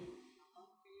 Okay?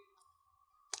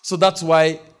 So that's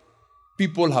why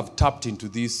people have tapped into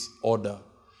this order.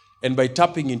 And by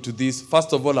tapping into this,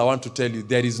 first of all, I want to tell you,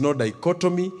 there is no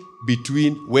dichotomy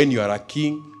between when you are a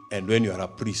king and when you are a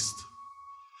priest.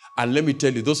 And let me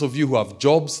tell you, those of you who have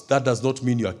jobs, that does not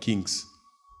mean you are kings.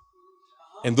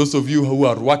 And those of you who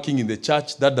are working in the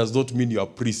church, that does not mean you are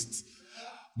priests.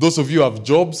 Those of you who have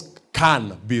jobs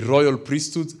can be royal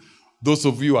priesthoods. Those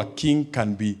of you who are king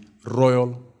can be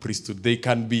royal priesthood. They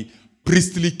can be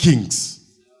priestly kings.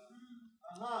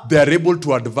 They are able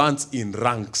to advance in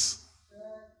ranks.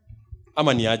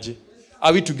 Ama niaje?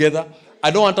 Are we together?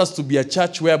 I don't want us to be a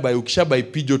church whereby ukisha by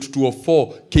Peugeot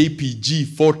 204, KPG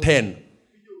 410,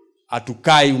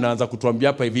 atukai unaanza kutuambia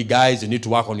hapa hivi, guys, you need to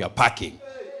work on your parking.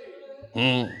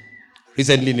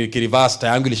 Recently nikiriverse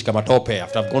triangle ilishika matope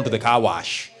after I've gone to the car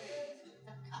wash.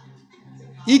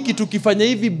 Hiki tukifanya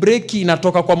hivi breki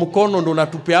inatoka kwa mkono, ndo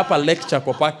natupea hapa lecture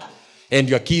kwa park. And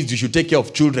your kids, you should take care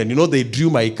of children. You know they drew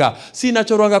my car. Si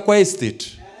nachorwanga kwa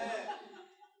estate.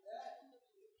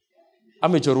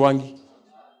 Amechorwangi.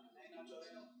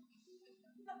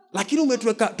 Lakini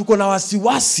umetuweka tuko na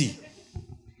wasiwasi.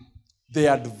 They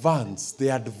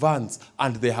advance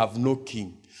and they have no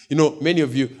king. You know, many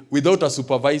of you, without a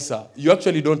supervisor, you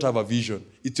actually don't have a vision.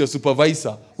 It's your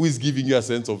supervisor who is giving you a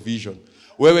sense of vision.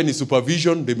 Wewe ni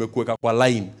supervision, ndio imekuweka kwa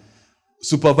line.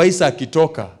 Supervisor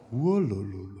akitoka,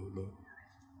 wolololo.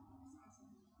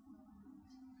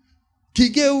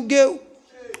 Kigeu.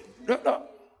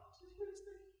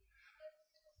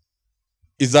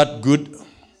 Is that good?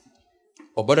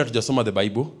 Or better to just sum the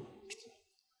Bible?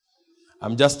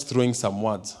 I'm just throwing some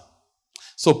words.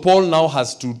 So Paul now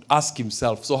has to ask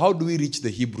himself, so how do we reach the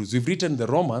Hebrews? We've written the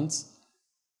Romans.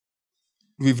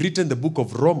 We've written the book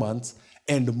of Romans,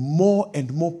 and more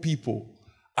people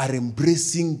are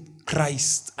embracing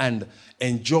Christ and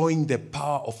enjoying the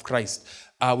power of Christ.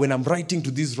 When I'm writing to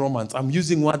these Romans, I'm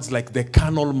using words like the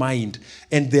carnal mind,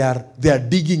 and they are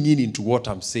digging into what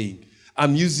I'm saying.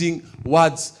 I'm using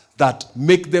words that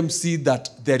make them see that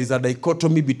there is a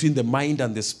dichotomy between the mind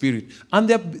and the spirit. And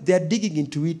they're digging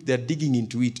into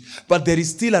it. But there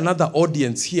is still another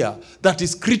audience here that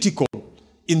is critical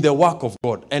in the work of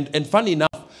God. And funny enough,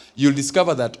 you'll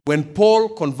discover that when Paul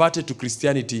converted to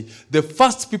Christianity, the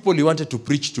first people he wanted to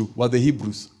preach to were the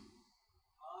Hebrews.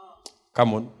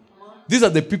 Come on. These are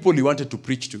the people he wanted to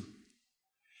preach to.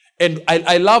 And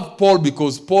I love Paul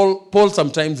because Paul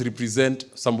sometimes represents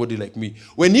somebody like me.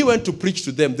 When he went to preach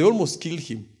to them, they almost killed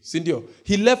him. Sindio?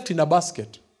 He left in a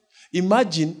basket.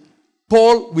 Imagine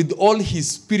Paul, with all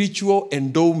his spiritual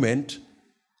endowment,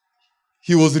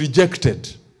 he was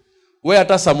rejected. Where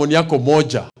hata samoni yako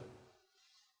moja.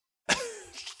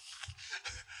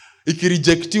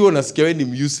 Ikirejectiwa nasikia wewe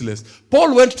ni useless.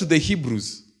 Paul went to the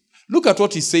Hebrews. Look at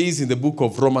what he says in the book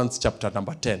of Romans chapter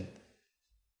number 10.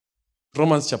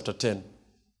 Romans chapter 10.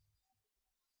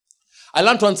 I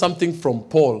learned something from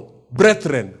Paul.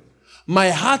 Brethren, my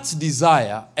heart's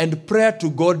desire and prayer to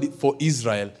God for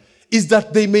Israel is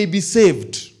that they may be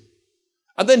saved.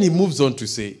 And then he moves on to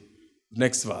say,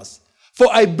 next verse, for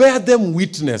I bear them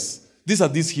witness, these are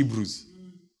these Hebrews,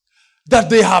 that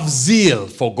they have zeal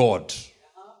for God.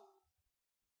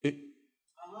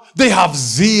 They have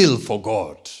zeal for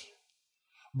God,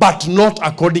 but not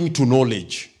according to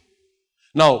knowledge.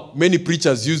 Now, many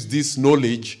preachers use this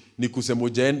knowledge, ni kusema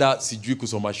ujaenda sijui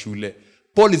kusoma shule.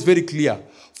 Paul is very clear.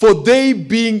 For they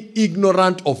being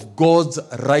ignorant of God's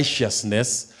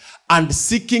righteousness and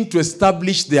seeking to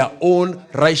establish their own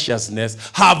righteousness,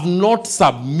 have not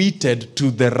submitted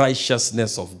to the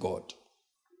righteousness of God.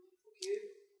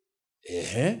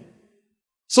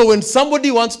 So when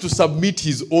somebody wants to submit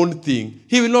his own thing,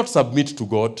 he will not submit to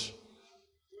God.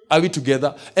 Are we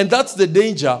together? And that's the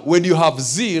danger when you have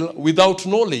zeal without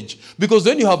knowledge. Because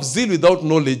when you have zeal without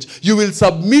knowledge, you will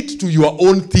submit to your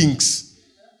own things,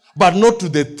 but not to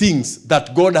the things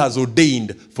that God has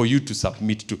ordained for you to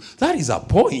submit to. That is a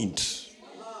point.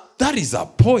 That is a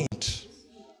point.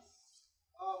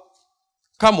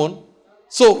 Come on.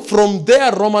 So from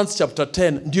there, Romans chapter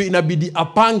 10, ndio inabidi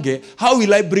apange, how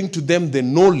will I bring to them the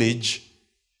knowledge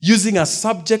using a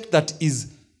subject that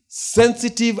is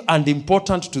sensitive and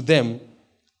important to them,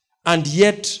 and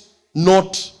yet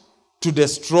not to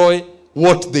destroy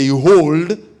what they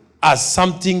hold as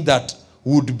something that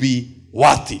would be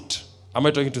worth it. Am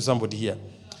I talking to somebody here?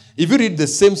 If you read the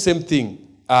same thing,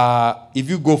 if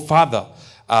you go further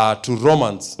to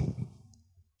Romans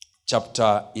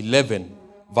chapter 11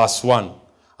 verse 1,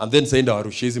 and then saenda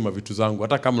warushie hizi mavitu zangu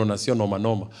hata kama unaona sio noma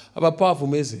noma. A powerful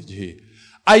message here.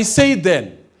 I say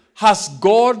then, has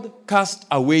God cast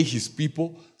away his people?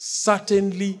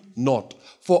 Certainly not.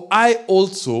 For I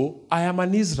also, I am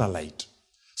an Israelite.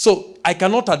 So I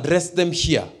cannot address them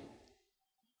here.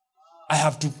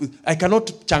 I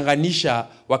cannot changanisha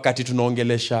wakati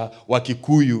tunaongelesha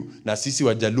Wakikuyu na sisi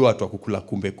Wajaluo watu wa kukula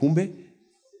kumbe kumbe.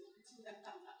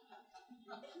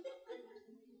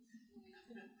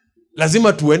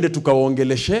 Lazima tuende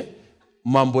tukawaongeleshe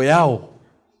mambo yao.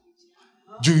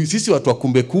 Juu sisi watu wa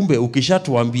kumbe kumbe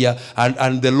ukishatuambia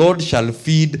and the Lord shall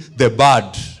feed the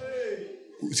bird.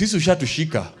 Sisi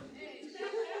ushatushika.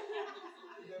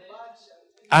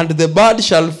 And the bird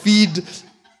shall feed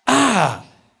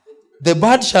the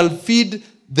bird shall feed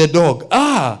the dog.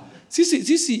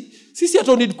 Sisi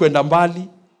hata need kwenda mbali.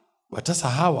 Watasa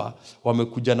hawa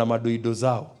wamekuja na madoido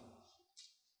zao.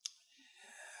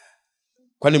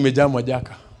 Kwani umejaa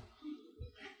mwajaka?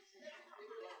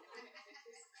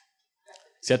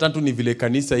 Si hata tu ni vile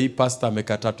kanisa hii pastor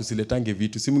amekataa tusiletange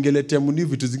vitu. Si mngeletea muni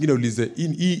vitu zingine ulize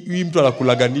hii mtu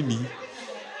anakulaga nini?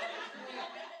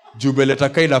 Jubeleta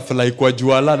kaina fly kwa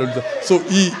juala. So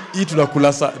hii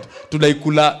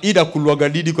tunaikula inakulwaga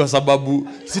nini kwa sababu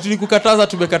si tulikukataza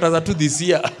tumekataza tu this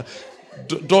year.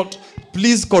 Don't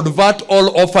please convert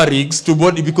all offerings to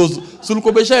body because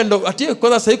sulikobesha ndo atie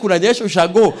kwanza sasa kuna nyesho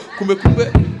ushago kumbe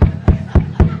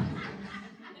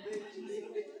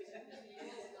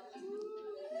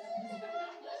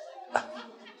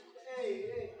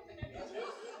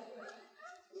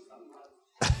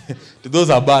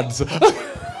those are birds.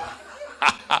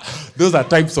 Those are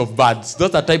types of birds.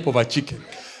 Those are type of a chicken.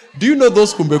 Do you know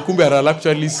those kumbe are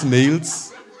actually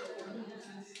snails?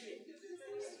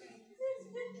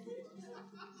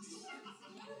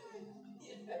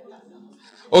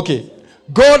 Okay.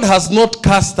 God has not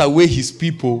cast away his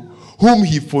people whom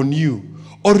he foreknew.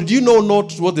 Or do you know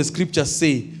not what the scripture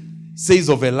says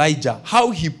of Elijah?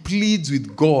 How he pleads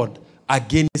with God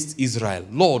against Israel.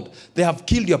 Lord, they have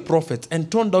killed your prophets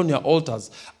and torn down your altars.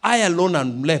 I alone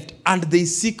am left, and they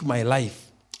seek my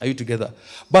life. Are you together?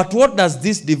 But what does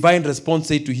this divine response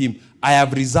say to him? I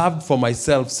have reserved for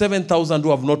myself 7,000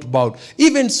 who have not bowed.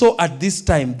 Even so, at this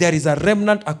time, there is a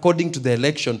remnant according to the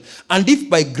election. And if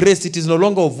by grace it is no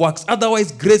longer of works,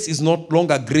 otherwise grace is not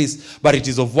longer grace, but it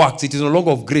is of works. It is no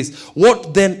longer of grace.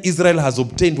 What then Israel has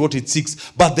obtained what it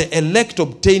seeks, but the elect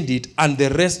obtained it, and the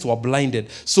rest were blinded.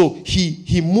 So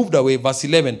he moved away. Verse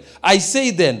 11. I say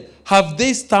then, have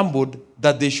they stumbled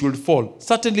that they should fall?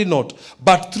 Certainly not.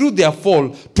 But through their fall,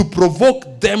 to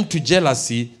provoke them to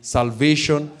jealousy,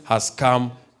 salvation has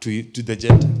come to the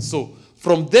Gentiles. So,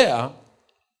 from there,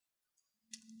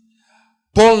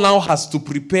 Paul now has to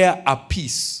prepare a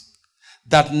piece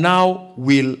that now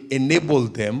will enable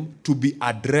them to be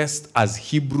addressed as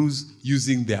Hebrews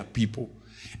using their people.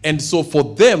 And so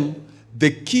for them,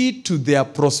 the key to their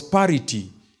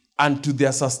prosperity and to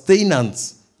their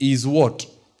sustenance is what?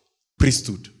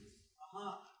 Priesthood.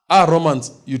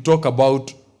 Romans, you talk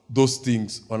about those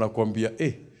things. Wanakuambia,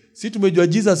 si tumejua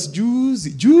Jesus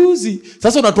juzi.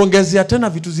 Sasa unatuongezea tena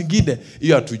vitu zingine.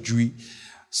 Hiyo hatujui.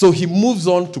 So he moves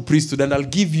on to priesthood, and I'll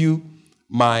give you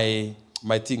my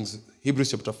things.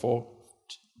 Hebrews chapter 4,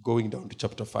 going down to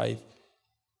chapter 5.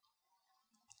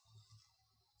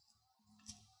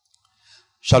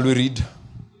 Shall we read?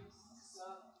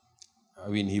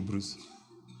 Are we in Hebrews?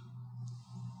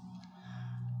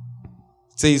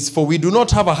 Says, for we do not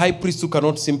have a high priest who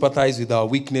cannot sympathize with our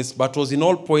weakness, but was in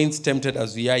all points tempted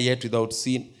as we are, yet without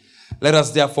sin. Let us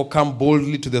therefore come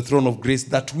boldly to the throne of grace,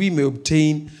 that we may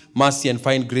obtain mercy and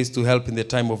find grace to help in the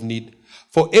time of need.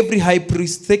 For every high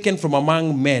priest taken from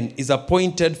among men is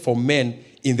appointed for men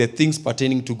in the things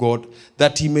pertaining to God,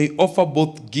 that he may offer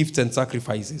both gifts and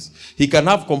sacrifices. He can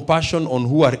have compassion on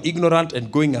who are ignorant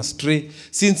and going astray,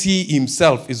 since he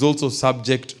himself is also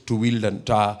subject to will and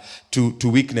to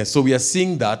weakness. So we are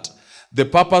seeing that the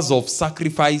purpose of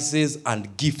sacrifices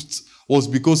and gifts was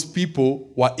because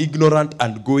people were ignorant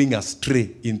and going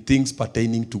astray in things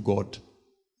pertaining to God.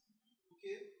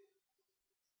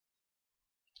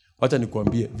 Wacha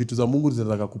nikuambie, vitu za Mungu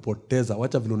zinataka kupoteza.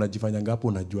 Wacha vile unajifanya ngapo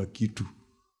unajua kitu.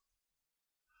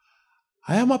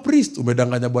 I am a priest.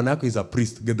 Umedanganya bwana yako is a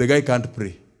priest. The guy can't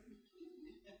pray.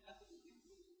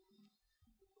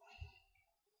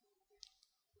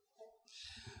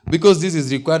 Because this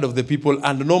is required of the people,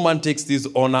 and no man takes this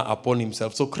honor upon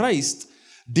himself. So Christ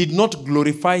did not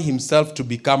glorify himself to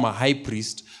become a high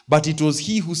priest, but it was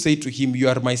he who said to him, you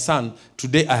are my son,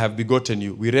 today I have begotten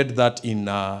you. We read that in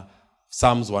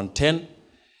Psalms 110.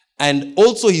 And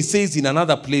also he says in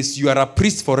another place, you are a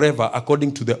priest forever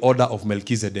according to the order of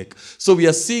Melchizedek. So we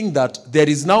are seeing that there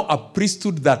is now a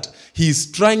priesthood that he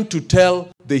is trying to tell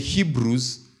the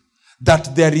Hebrews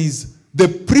that there is the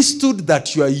priesthood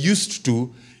that you are used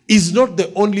to is not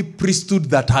the only priesthood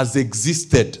that has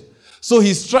existed. So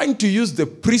he's trying to use the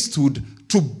priesthood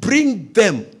to bring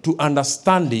them to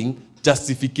understanding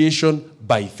justification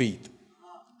by faith.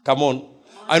 Come on.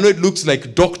 I know it looks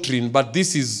like doctrine, but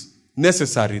this is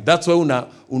necessary. That's why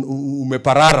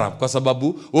umeparara kwa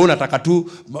sababu wewe unataka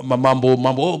tu mambo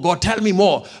oh God tell me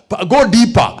more. Go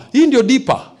deeper. Hii ndio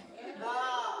deeper.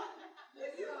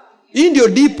 Hii ndio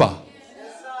deeper.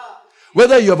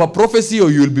 Whether you have a prophecy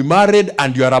or you will be married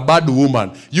and you are a bad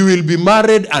woman, you will be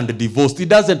married and divorced. It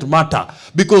doesn't matter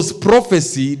because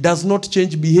prophecy does not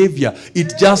change behavior.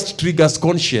 It just triggers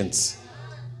conscience.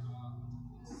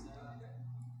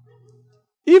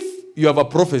 If you have a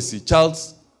prophecy,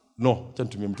 Charles, no,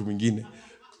 tumie mtu mwingine.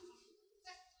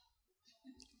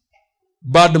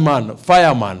 Bad man,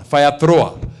 fire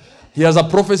thrower. He has a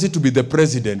prophecy to be the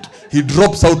president. He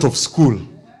drops out of school.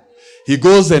 He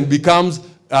goes and becomes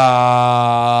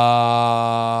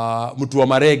mtu wa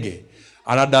marege.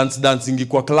 Ana dancing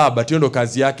kwa club, but hiyo ndo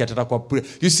kazi yake atata kwa.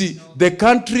 You see, the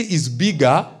country is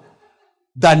bigger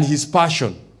than his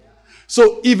passion.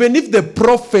 So even if the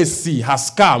prophecy has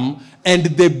come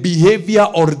and the behavior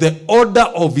or the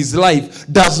order of his life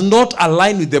does not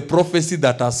align with the prophecy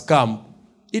that has come,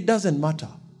 it doesn't matter.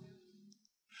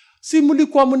 Si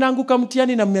mlikuwa mnaanguka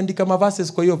mtihani na mmeandika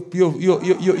maverses kwa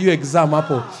hiyo exam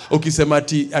hapo ukisema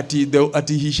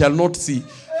ati he shall not see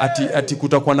ati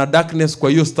kutakuwa na darkness kwa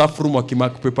hiyo staff room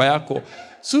wakimark paper yako.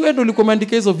 Si wewe ndio ulikuwa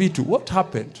umeandika hizo vitu. What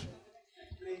happened?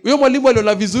 Huyo mwalimu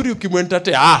aliona vizuri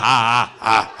ukimwentate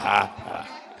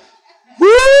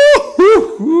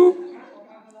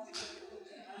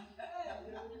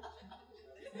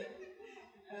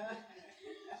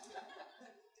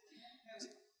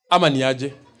ama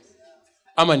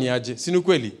ni aje si ni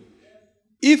kweli?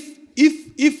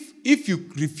 If you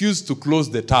refuse to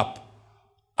close the tap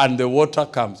and the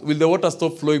water comes, will the water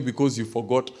stop flowing because you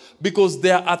forgot? Because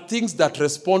there are things that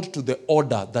respond to the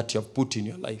order that you have put in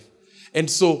your life. And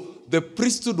so the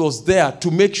priesthood was there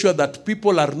to make sure that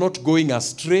people are not going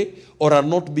astray or are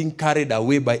not being carried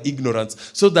away by ignorance,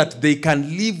 so that they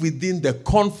can live within the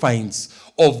confines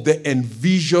of the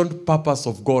envisioned purpose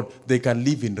of God. They can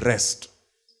live in rest.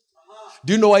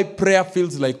 Do you know why prayer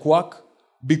feels like work?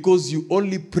 Because you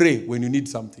only pray when you need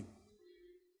something.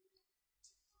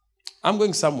 I'm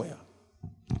going somewhere.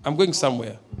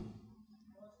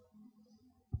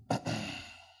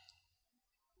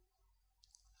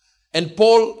 And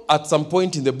Paul, at some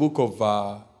point in the book of,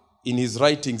 in his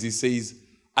writings, he says,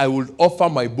 I will offer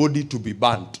my body to be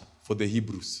burnt for the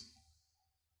Hebrews,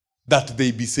 that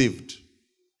they be saved.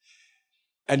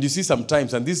 And you see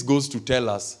sometimes, and this goes to tell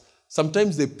us,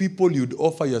 sometimes the people you'd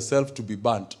offer yourself to be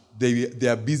burnt, they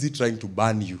are busy trying to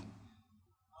burn you.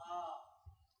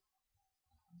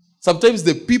 Sometimes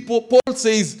the people, Paul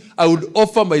says, I would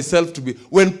offer myself to be.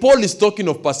 When Paul is talking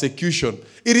of persecution,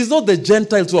 it is not the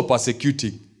Gentiles who are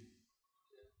persecuting.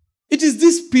 It is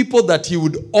these people that he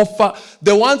would offer,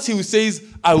 the ones he says,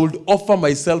 I would offer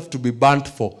myself to be burnt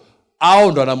for.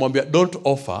 Don't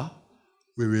offer,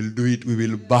 we will do it, we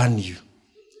will burn you.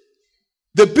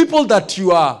 The people that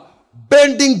you are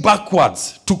bending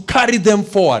backwards to carry them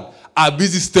forward are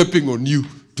busy stepping on you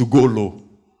to go low.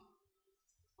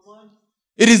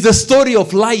 It is the story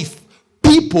of life.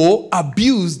 People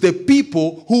abuse the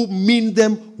people who mean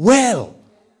them well.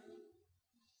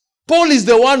 Paul is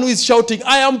the one who is shouting,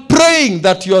 I am praying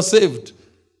that you are saved.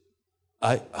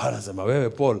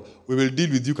 Paul, we will deal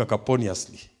with you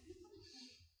cacophoniously.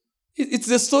 It's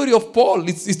the story of Paul.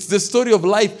 It's the story of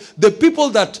life. The people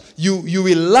that you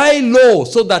will lie low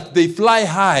so that they fly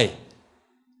high,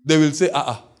 they will say,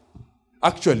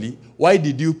 actually, why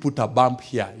did you put a bump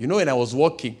here? You know, when I was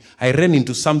walking, I ran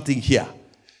into something here.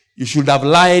 You should have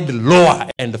lied lower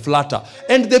and flatter.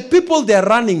 And the people they're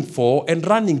running for and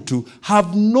running to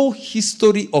have no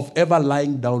history of ever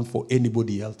lying down for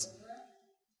anybody else.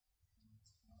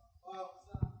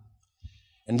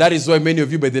 And that is why many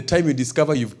of you, by the time you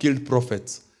discover you've killed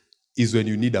prophets, is when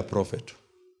you need a prophet.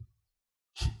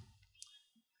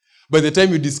 By the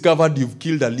time you discovered you've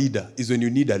killed a leader, is when you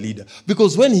need a leader.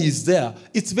 Because when he's there,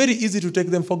 it's very easy to take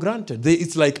them for granted.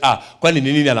 It's like, kwani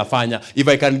nini anafanya? If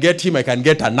I can get him, I can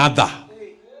get another.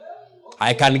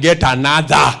 I can get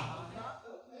another.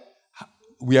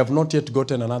 We have not yet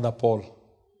gotten another Paul.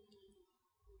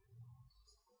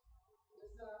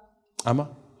 Ama?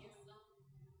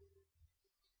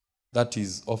 That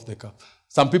is off the cuff.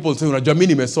 Some people say, unajua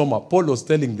mimi nimesoma. Paul was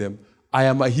telling them, I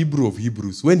am a Hebrew of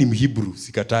Hebrews. When I'm Hebrew,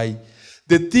 sikatai.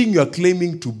 The thing you are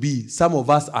claiming to be, some of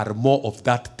us are more of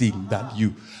that thing than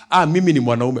you. Mimi ni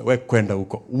mwanaume, we kwenda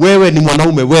huko. Wewe ni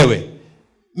mwanaume, wewe.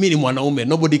 Mimi ni mwanaume,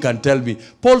 nobody can tell me.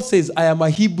 Paul says, I am a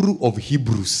Hebrew of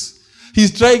Hebrews.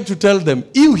 He's trying to tell them,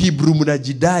 you Hebrew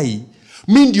mnajidai,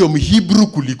 mimi ndio mhebrew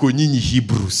kuliko nyinyi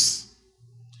Hebrews.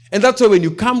 And that's why when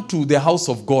you come to the house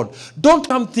of God, don't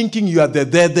come thinking you are the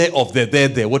there of the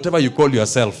there, whatever you call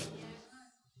yourself.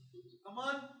 Come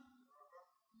on.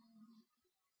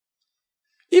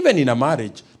 Even in a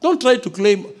marriage, don't try to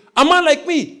claim, a man like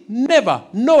me, never,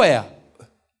 nowhere.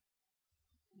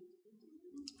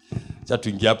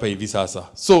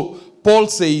 So, Paul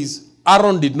says,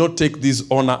 Aaron did not take this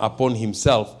honor upon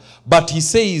himself, but he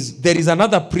says, there is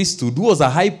another priesthood who was a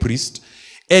high priest,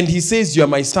 and he says, you are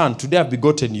my son, today I've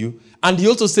begotten you. And he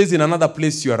also says in another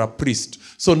place, you are a priest.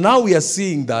 So now we are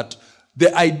seeing that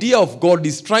the idea of God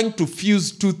is trying to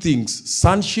fuse two things,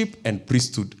 sonship and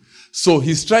priesthood. So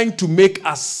he's trying to make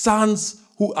us sons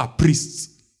who are priests.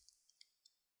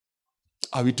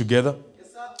 Are we together?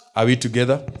 Yes, sir. Are we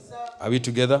together? Yes, sir. Are we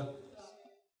together?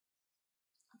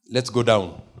 Let's go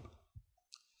down.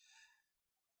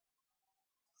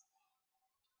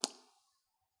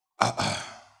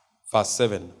 Verse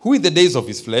 7. Who in the days of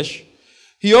his flesh,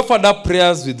 he offered up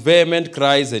prayers with vehement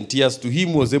cries and tears to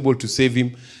him who was able to save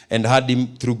him and had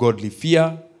him through godly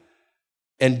fear.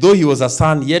 And though he was a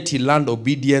son, yet he learned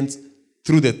obedience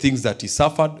through the things that he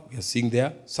suffered. We are seeing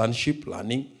there, sonship,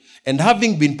 learning. And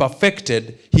having been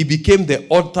perfected, he became the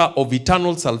author of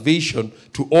eternal salvation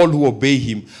to all who obey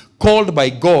him, called by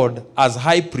God as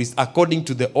high priest according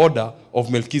to the order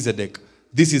of Melchizedek.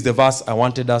 This is the verse I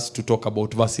wanted us to talk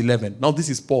about, verse 11. Now this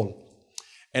is Paul.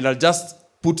 And I'll just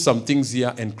put some things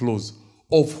here and close.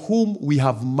 Of whom we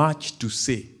have much to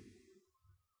say.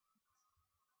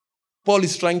 Paul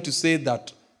is trying to say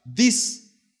that this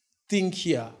thing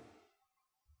here,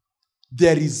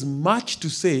 there is much to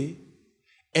say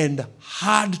and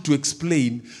hard to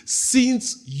explain,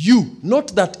 since you,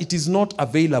 not that it is not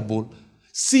available,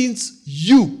 since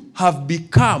you have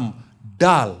become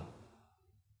dull.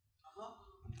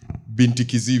 Binti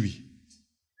kiziwi.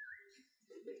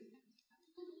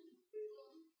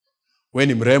 We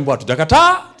ni mrembo,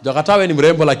 hatujakataa we ni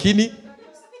mrembo, lakini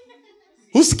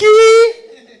husikii.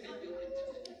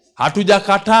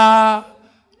 Hatujakataa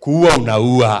kuua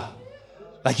unaua,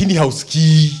 lakini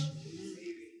hausikii.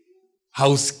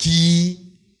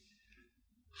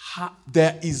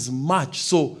 There is much.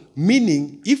 So,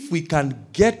 meaning, if we can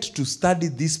get to study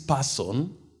this person,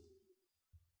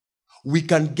 we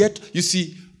can get, you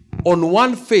see, on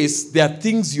one face, there are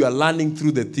things you are learning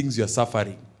through the things you are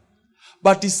suffering.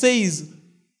 But he says,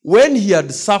 when he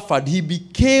had suffered, he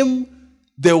became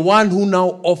the one who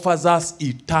now offers us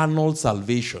eternal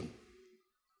salvation.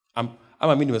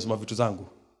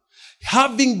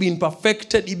 Having been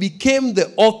perfected, he became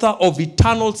the author of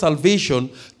eternal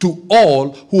salvation to all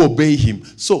who obey him.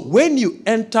 So when you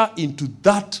enter into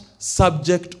that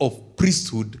subject of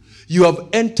priesthood, you have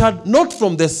entered not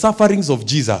from the sufferings of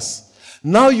Jesus.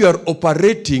 Now you are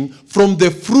operating from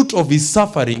the fruit of his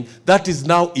suffering, that is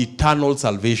now eternal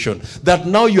salvation. That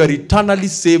now you are eternally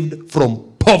saved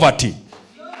from poverty.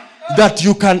 That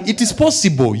you can, it is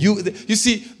possible. You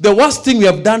see, the worst thing we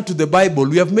have done to the Bible,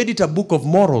 we have made it a book of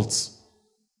morals.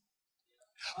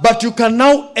 But you can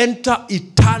now enter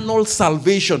eternal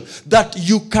salvation. That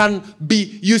you can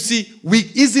be, you see,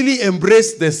 we easily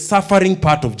embrace the suffering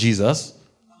part of Jesus.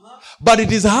 But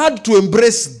it is hard to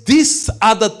embrace this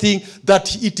other thing,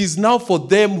 that it is now for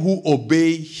them who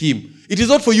obey him. It is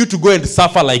not for you to go and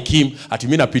suffer like him. Ati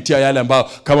mimi napitia yale ambayo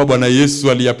kama Bwana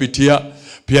Yesu aliyapitia,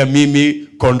 pia mimi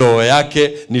kondoo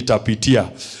yake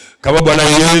nitapitia. Kama Bwana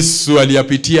Yesu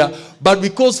aliyapitia. But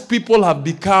because people have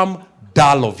become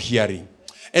dull of hearing.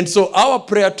 And so our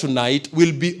prayer tonight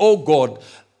will be, oh God,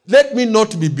 let me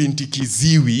not be binti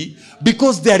kiziwi,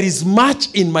 because there is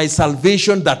much in my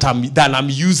salvation that I'm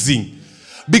using.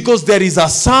 Because there is a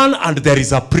son and there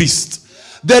is a priest.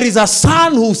 There is a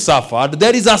son who suffered.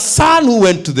 There is a son who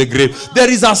went to the grave. There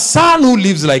is a son who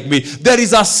lives like me. There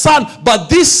is a son, but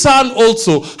this son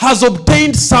also has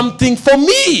obtained something for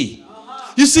me.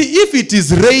 You see, if it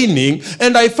is raining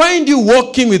and I find you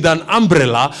walking with an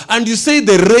umbrella and you say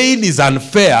the rain is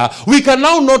unfair, we can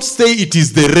now not say it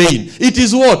is the rain. It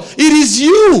is what? It is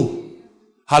you.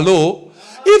 Hello?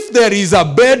 If there is a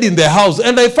bed in the house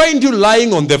and I find you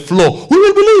lying on the floor, we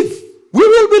will believe. We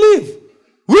will believe.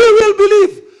 We will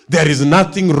believe. There is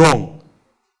nothing wrong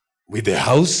with the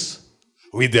house,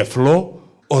 with the floor,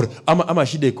 or ama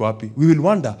shida iko wapi. We will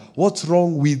wonder what's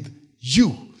wrong with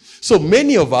you. So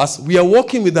many of us, we are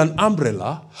walking with an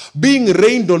umbrella, being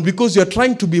rained on because you are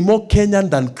trying to be more Kenyan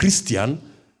than Christian.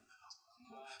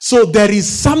 So there is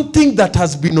something that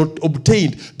has been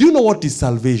obtained. Do you know what is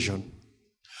salvation?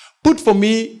 Put for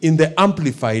me in the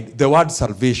Amplified the word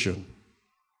salvation.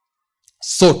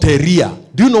 Soteria.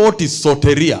 Do you know what is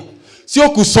soteria? Sio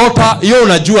kusota, hiyo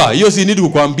unajua, hiyo si need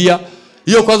kukwambia.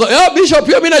 Hiyo kwanza, bishop,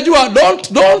 hiyo mimi najua.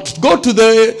 Don't go to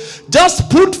the, just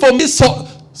put for me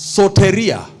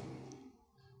soteria.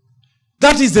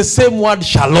 That is the same word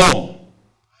shalom.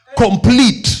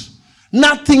 Complete.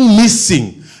 Nothing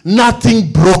missing.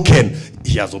 Nothing broken.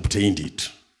 He has obtained it.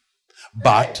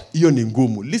 But, hiyo ni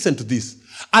ngumu. Listen to this.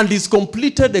 And his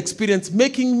completed experience,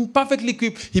 making him perfectly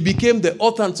equipped, he became the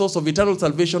author and source of eternal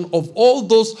salvation of all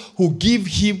those who give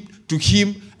him to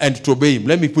him and to obey him.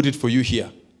 Let me put it for you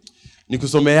here.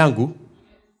 Nikusome yangu.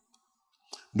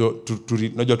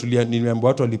 Najua nimeambiwa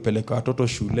watu walipeleka watoto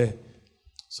shule.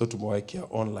 So tumewekea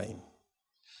online.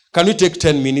 Can we take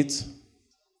 10 minutes?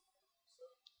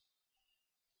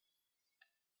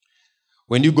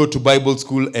 When you go to Bible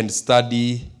school and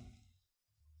study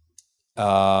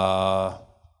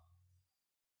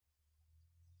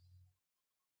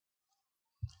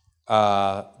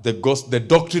the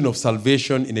doctrine of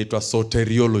salvation inaitwa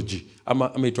soteriology.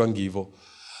 Ama itwangi hivyo.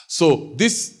 So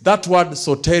that word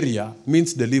soteria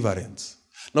means deliverance.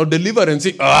 Now deliverance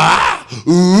is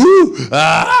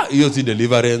you see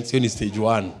deliverance, you need stage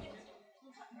 1.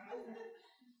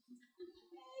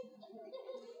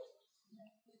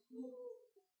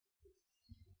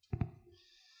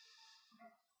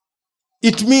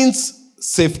 It means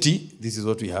safety. This is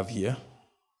what we have here.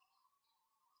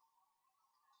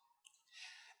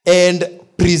 And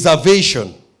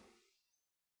preservation.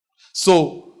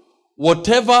 So,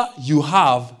 whatever you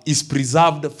have is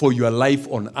preserved for your life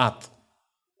on earth.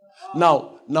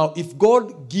 Now, if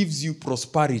God gives you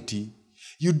prosperity,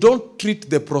 you don't treat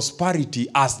the prosperity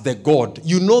as the God.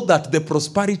 You know that the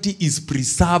prosperity is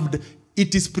preserved.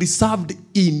 It is preserved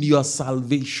in your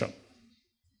salvation.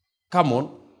 Come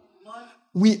on.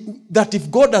 That if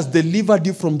God has delivered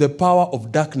you from the power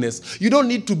of darkness, you don't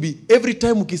need to be every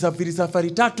time ukisafiri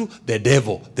safari tatu the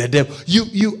devil.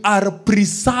 You are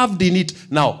preserved in it.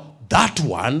 Now that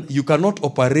one, you cannot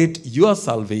operate your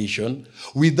salvation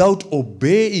without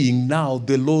obeying now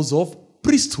the laws of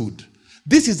priesthood.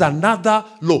 This is another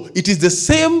law. It is the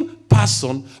same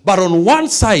person, but on one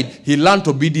side he learned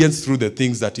obedience through the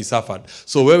things that he suffered.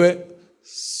 So wewe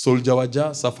soldier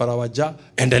waja, safara waja,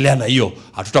 endelea na hiyo,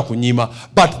 hatuta kunyima.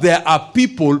 But there are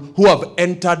people who have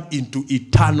entered into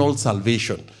eternal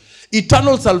salvation.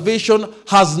 Eternal salvation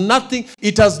has nothing,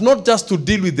 it has not just to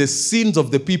deal with the sins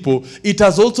of the people, it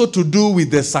has also to do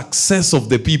with the success of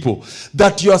the people.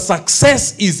 That your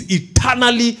success is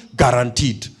eternally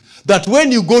guaranteed. That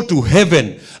when you go to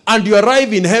heaven, and you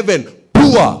arrive in heaven,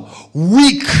 poor,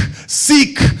 weak,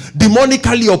 sick,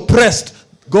 demonically oppressed,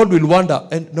 God will wonder,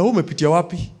 and na umepitia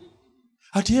wapi?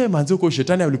 Ati yeye manzi uko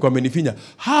shetani alikuwa amenifinya.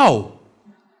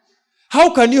 How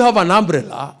can you have an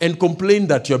umbrella and complain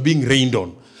that you are being rained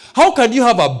on? How can you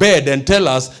have a bed and tell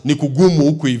us ni kugumu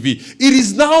huku hivi? It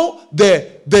is now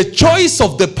the choice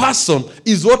of the person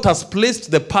is what has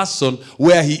placed the person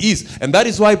where he is. And that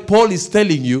is why Paul is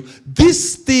telling you,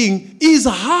 this thing is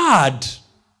hard.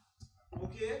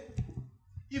 Okay.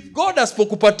 If God has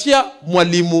pokupatia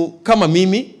mwalimu kama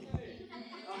mimi,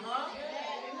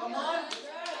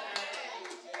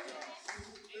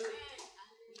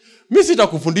 mimi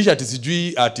sitakufundisha ati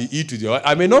sijui ati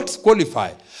I may not qualify.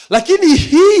 Lakini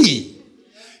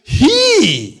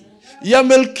he ya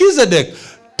Melchizedek,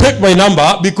 take my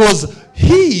number, because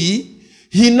he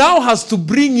now has to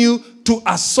bring you to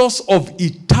a source of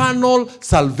eternal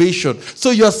salvation.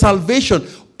 So your salvation,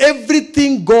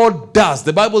 everything God does,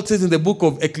 the Bible says in the book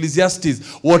of Ecclesiastes,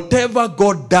 whatever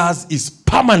God does is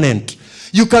permanent.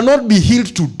 You cannot be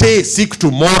healed today, sick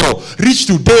tomorrow, rich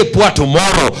today, poor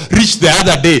tomorrow, rich the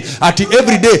other day.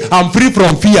 Every day, I'm free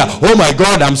from fear. Oh my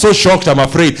God, I'm so shocked, I'm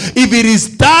afraid. If it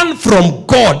is done from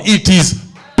God, it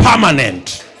is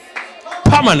permanent.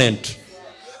 Permanent.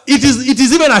 It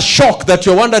is even a shock that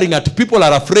you're wondering at people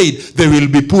are afraid they will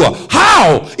be poor.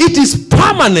 How? It is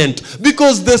permanent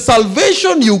because the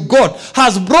salvation you got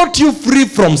has brought you free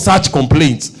from such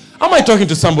complaints. Am I talking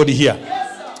to somebody here?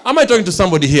 Am I talking to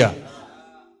somebody here?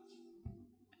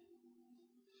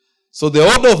 So the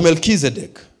order of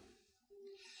Melchizedek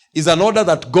is an order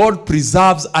that God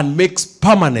preserves and makes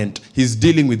permanent his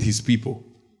dealing with his people.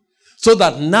 So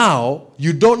that now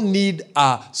you don't need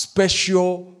a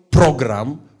special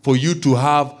program for you to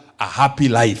have a happy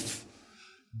life.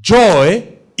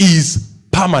 Joy is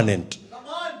permanent.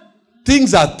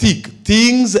 Things are thick.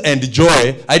 Things and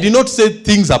joy. I did not say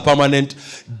things are permanent.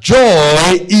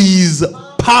 Joy is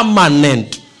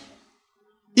permanent.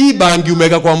 Hii bangi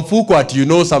umeka kwa mfuko ati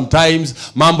sometimes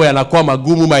mambo yanakuwa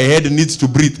magumu, my head needs to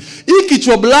breathe. Hii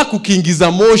kichwa black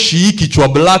ukiingiza moshi, hii kichwa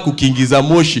black ukiingiza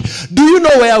moshi. Do you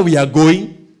know where we are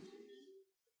going?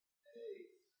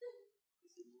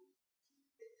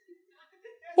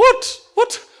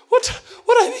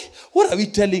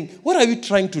 What are we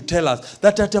trying to tell us?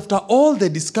 That after all the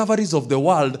discoveries of the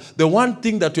world, the one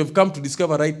thing that we have come to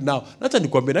discover right now, nacha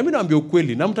nikwambie, na mimi naambia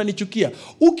ukweli, na mtanichukia,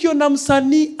 ukiona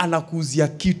msanii anakuuzia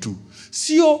kitu,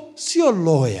 sio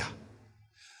lawyer,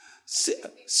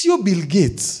 sio Bill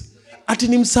Gates, ati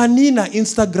ni msanii na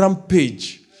Instagram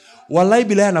page, walai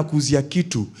bila anakuuzia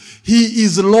kitu, he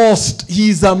is lost, he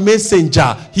is a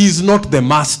messenger, he is not the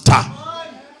master.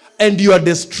 And you are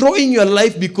destroying your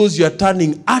life because you are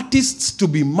turning artists to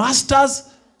be masters.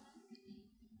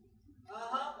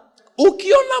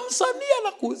 Ukiona msanii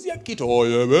anakuuzia kitu,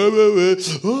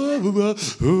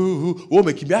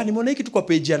 umekimbia, nimeona hiki tu kwa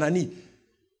page ya nani?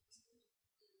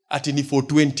 Ati ni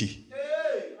 420.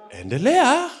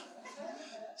 Endelea.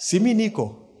 Simi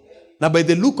niko. Na by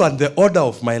the look and the order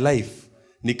of my life,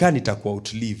 nika nitakuwa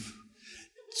outlive.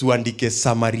 Tuandike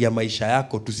summary ya maisha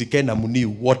yako, tusikae na muni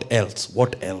what else.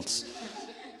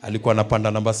 Alikuwa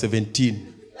anapanda number 17.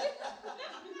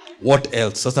 What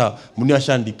else? Sasa muni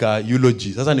ashaandika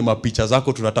eulogy. Sasa ni mapicha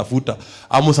zako tunatafuta.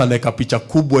 Amos anaweka picha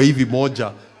kubwa hivi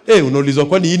moja. Unaulizwa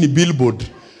kwani hii ni billboard?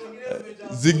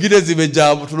 Zingine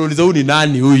zimejaa, tunauliza huyu ni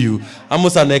nani huyu?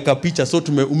 Amos anaweka picha, so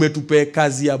umetupea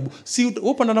kazi ya si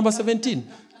open number 17.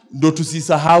 Ndo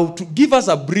tusisahau to give us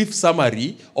a brief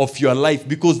summary of your life,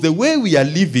 because the way we are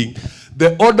living,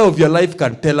 the order of your life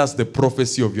can tell us the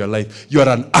prophecy of your life. You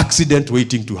are an accident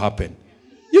waiting to happen.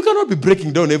 You cannot be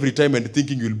breaking down every time and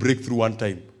thinking you'll break through one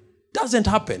time. Doesn't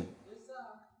happen.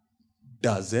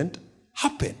 Doesn't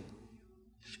happen.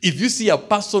 If you see a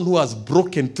person who has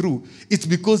broken through, it's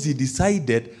because he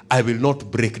decided, I will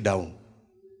not break down.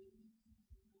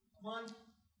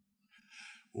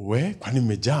 Kwani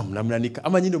mmejam na mnanika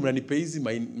ama nyinyi mnanipe hizi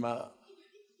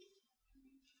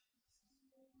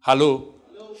Hello?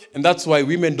 And that's why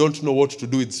women don't know what to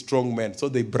do with strong men, so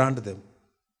they brand them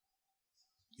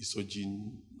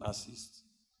misogyny, narcissist.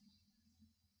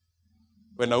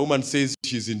 When a woman says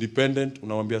she's independent,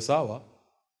 unamwambia sawa,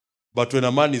 but when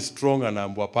a man is strong,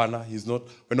 anaambwa hapana, he's not.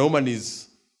 When a woman is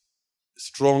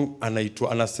strong,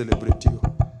 ana celebrate you.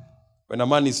 When a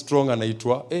man is strong,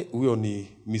 anaitwa, huyo ni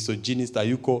misogynist,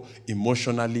 ayuko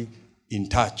emotionally in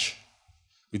touch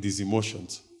with his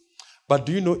emotions. But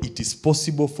do you know it is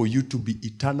possible for you to be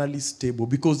eternally stable,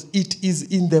 because it is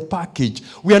in the package.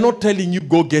 We are not telling you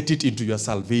go get it into your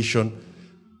salvation.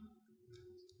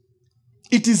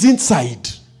 It is inside.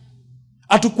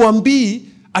 Hatukuambii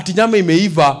ati nyama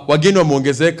imeiva, wageni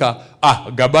wameongezeka,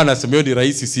 gabana semeo ni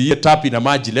rahisi, siye tapi na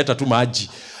maji, leta tu maji.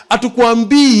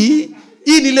 Hatukuambii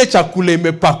hii ile chakula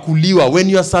imepakuliwa. When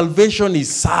your salvation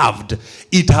is served,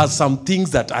 it has some things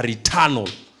that are eternal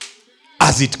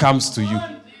as it comes to you.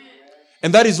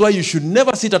 And that is why you should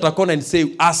never sit at a corner and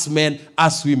say, us men,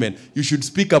 us women. You should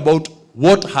speak about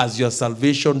what has your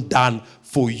salvation done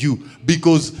for you.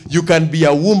 Because you can be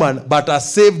a woman, but a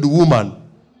saved woman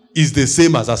is the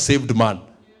same as a saved man.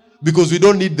 Because we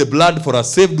don't need the blood for a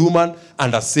saved woman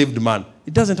and a saved man.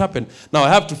 It doesn't happen. Now I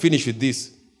have to finish with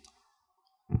this.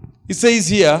 It says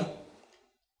here,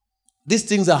 these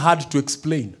things are hard to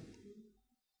explain.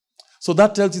 So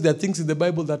that tells you there are things in the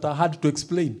Bible that are hard to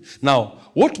explain. Now,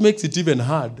 what makes it even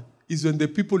hard is when the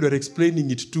people you're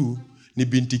explaining it to ni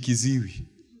binti kiziwi.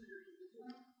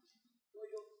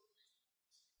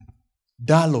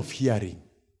 Dull of hearing.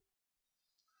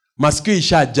 Masikio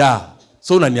ishajaa.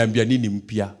 So unaniambia nini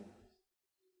mpya?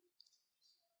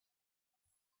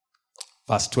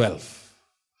 Verse 12.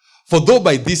 For though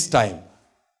by this time,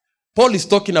 Paul is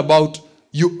talking about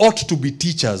you ought to be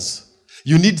teachers.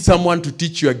 You need someone to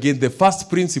teach you again the first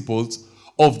principles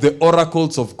of the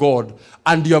oracles of God,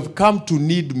 and you have come to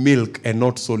need milk and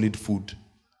not solid food.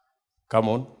 Come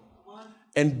on.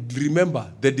 And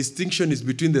remember, the distinction is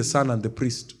between the son and the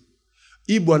priest.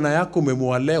 Hii bwana yako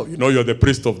umemuoa leo, you know you're the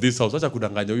priest of this house. Acha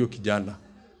kudanganya huyo kijana.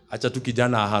 Acha tu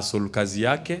kijana ahasol kazi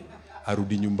yake,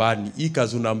 arudi nyumbani. Hii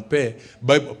kazi unampe.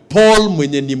 Paul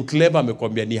mwenye ni mclever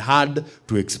amekwambia ni hard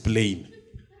to explain.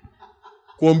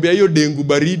 Kuombea hiyo dengu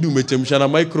baridi umechemsha na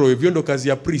microwave, hiyo ndo kazi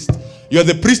ya priest. You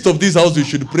are the priest of this house, you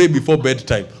should pray before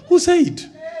bedtime. Who said?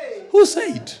 Who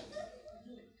said?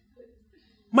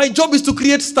 My job is to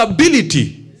create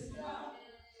stability.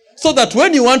 So that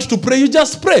when you want to pray, you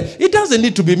just pray. It doesn't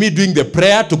need to be me doing the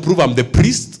prayer to prove I'm the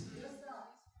priest.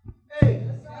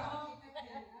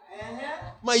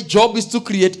 My job is to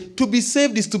create. To be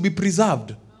saved is to be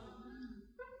preserved.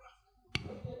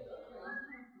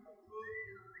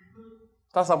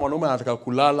 Sasa mwanaume anataka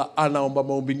kulala, anaomba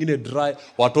maombi mengine dry,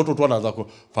 watoto tu wanaanza ku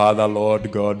Father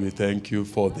Lord God, we thank you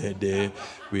for the day.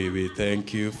 We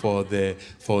thank you for the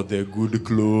good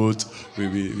clothes.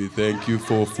 We thank you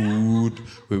for food.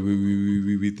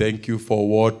 We thank you for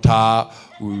water.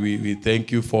 We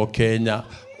thank you for Kenya.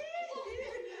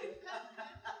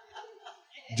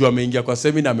 Juu ameingia kwa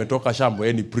seminar ametoka shambo,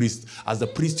 any priest. As a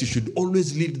priest you should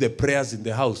always lead the prayers in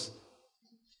the house.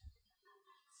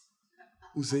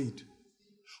 Who said?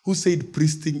 Who said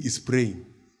priesting is praying?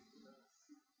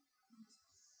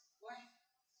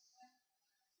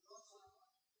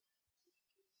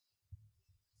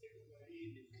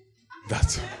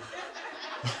 That's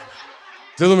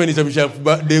Sasa umenichamisha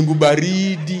dengu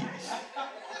baridi.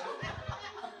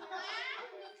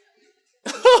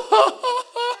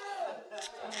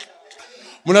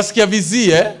 Munasikia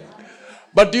vizi, eh?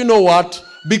 But you know what?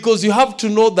 Because you have to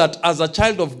know that as a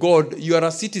child of God, you are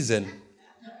a citizen.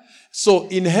 So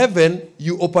in heaven,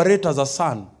 you operate as a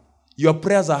son. Your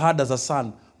prayers are heard as a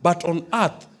son. But on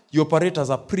earth, you operate as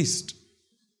a priest.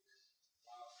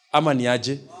 Ama ni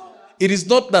aje? It is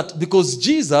not that because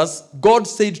Jesus, God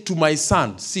said to my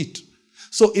son, sit.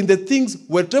 So in the things,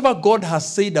 whatever God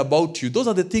has said about you, those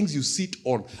are the things you sit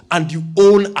on and you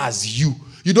own as you.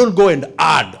 You don't go and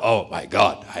add, oh my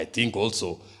God, I think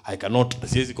also, I cannot,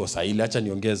 those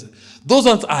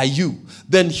ones are you.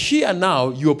 Then here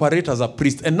now, you operate as a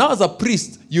priest. And now as a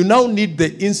priest, you now need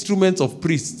the instruments of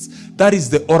priests. That is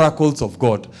the oracles of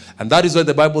God. And that is why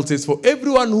the Bible says, for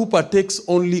everyone who partakes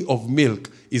only of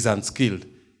milk is unskilled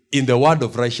in the word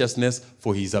of righteousness,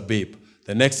 for he is a babe.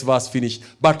 The next verse finished.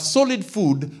 But solid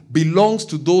food belongs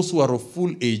to those who are of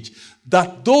full age,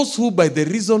 that those who by the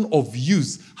reason of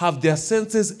use have their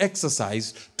senses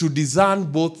exercised to discern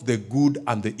both the good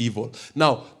and the evil.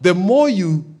 Now, the more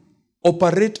you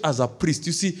operate as a priest,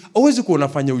 you see, always kuwa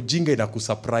unafanya ujinga ina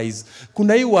kusurprise.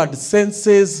 Kuna hii word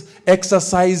senses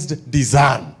exercised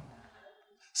discern.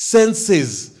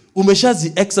 Senses.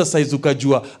 Umeshazi exercise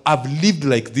ukajua, I've lived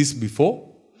like this before.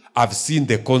 I've seen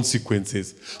the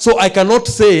consequences. So I cannot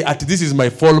say that this is my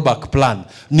fallback plan.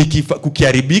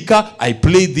 Kukiaribika, I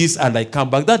play this and I come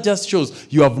back. That just shows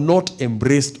you have not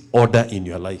embraced order in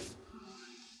your life.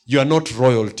 You are not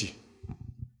royalty.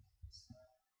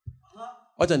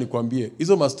 Wacha nikwambie,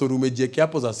 hizo mastori umejiekea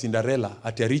hapo za Cinderella,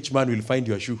 at a rich man will find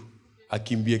your shoe.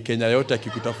 Akimbie Kenya yote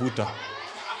akikutafuta.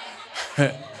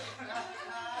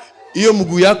 Hiyo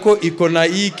mguu yako iko na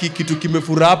hii kitu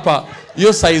kimefura hapa.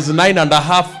 Hiyo size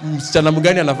 9.5 msichana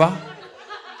mgani anavaa?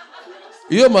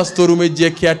 Hiyo mastori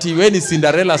umejiekea ati wewe ni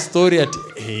Cinderella story ati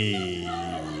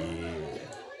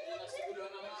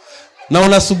na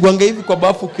unasugwanga hivi kwa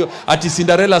bafu ati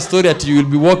Cinderella story ati you will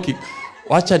be walking.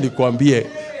 Wacha nikwambie,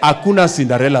 hakuna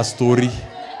Cinderella story.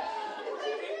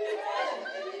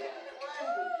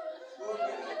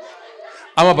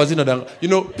 You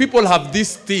know, people have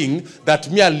this thing that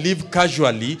me I'll live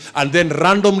casually and then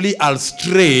randomly I'll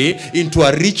stray into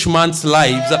a rich man's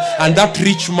lives, and that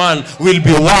rich man will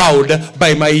be wowed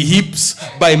by my hips,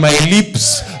 by my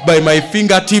lips, by my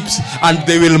fingertips, and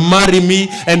they will marry me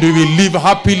and we will live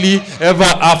happily ever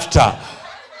after.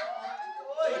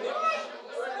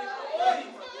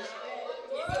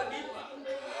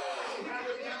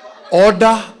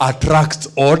 Order attracts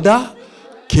order.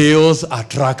 Chaos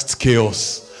attracts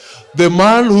chaos. The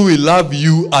man who will love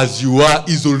you as you are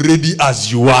is already as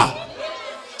you are.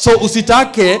 So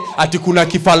usitake ati kuna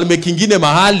kifalme kingine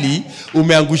mahali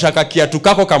umeangusha kakiatu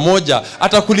kako kamoja,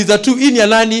 atakuuliza tu hii ni ya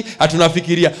nani,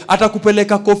 atunafikiria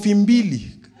atakupeleka kofi 2.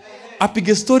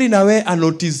 Apige story na we a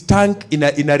notice tank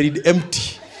ina read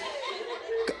empty.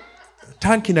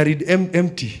 Tank ina read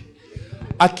empty.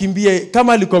 Akimbie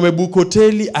kama alikuwa amebook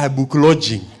hoteli, I book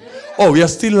lodging. Oh, we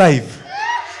are still live.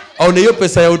 Au hiyo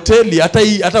pesa ya hoteli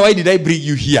hata why did I bring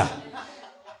you here?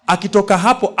 Akitoka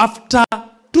hapo after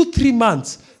 2-3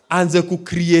 months anze ku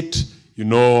create, you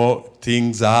know,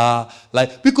 things are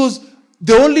like, because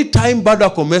the only time bado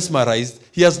ako mesmerized,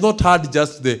 he has not had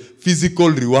just the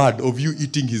physical reward of you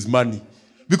eating his money,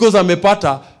 because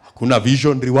amepata hakuna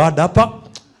vision reward hapa,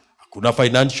 hakuna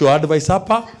financial advice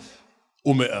hapa.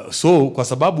 So kwa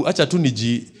sababu acha tu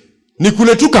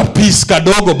nikule tu kapisi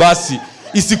kadogo basi,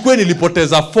 isikwe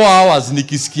nilipoteza 4 hours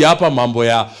nikisikia hapa mambo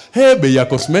ya bei ya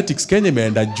cosmetics Kenya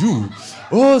imeenda juu.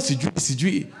 Oh,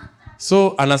 sijui.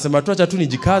 So anasema tu acha tu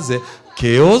nijikaze.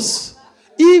 Chaos.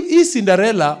 Hii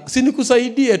Cinderella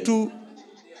sinikusaidie tu.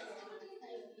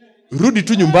 Rudi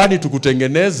tu nyumbani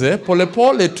tukutengeneze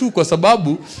pole tu, kwa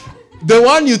sababu the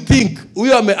one you think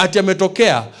huyo ati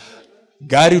ametokea,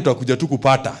 Gari utakuja tu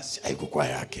kupata, haikuwa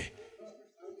yake.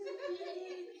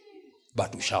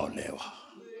 But ushaolewa.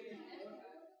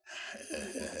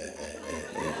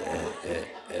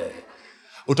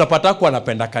 Utapata kwa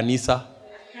anapenda kanisa,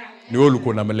 ni wewe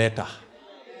ulikuwa unamleta.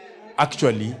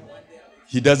 Actually,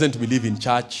 he doesn't believe in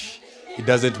church, he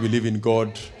doesn't believe in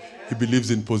God, he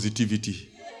believes in positivity.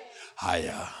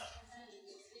 Haya.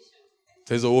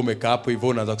 Sasa wewe umekaa hapo hivyo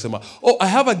unaanza kusema, "Oh, I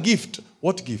have a gift."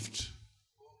 What gift?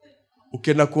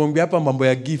 Ukienda kuongea hapa mambo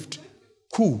ya gift,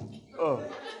 cool.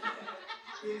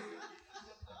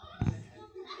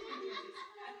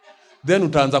 Then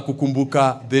utaanza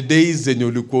kukumbuka the days zenye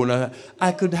ulikuwa una,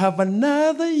 I could have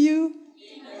another you.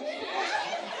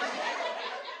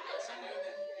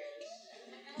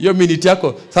 Hiyo minute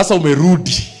yako sasa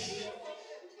umerudi.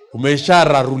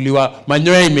 Umeshararuliwa,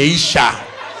 manyoya imeisha.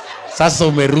 Sasa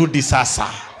umerudi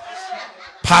sasa.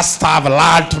 Pastor, I've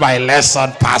learned my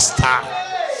lesson, pastor.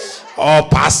 Oh,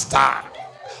 pastor.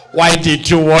 Why did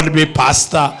you want me,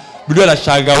 pastor? Bidua la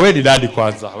shanga, wewe ni nani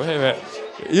kwanza? Wewe.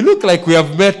 You look like we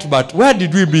have met, but where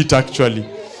did we meet actually?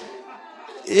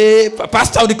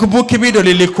 Pastor, unikumbuki mimi ndo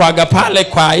nilikuaga pale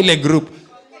kwa ile group.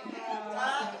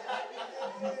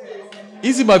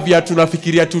 Hizi mavia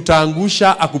tunafikiria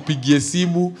tutaangusha, akupigie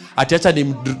simu, atiacha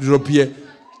nimdropie.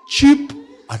 Cheap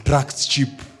attracts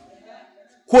cheap.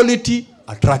 Quality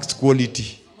attracts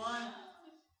quality.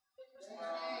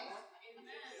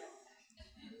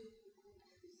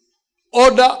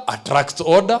 Order attracts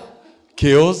order.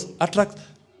 Chaos attracts.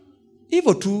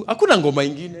 Hivyo tu, hakuna ngoma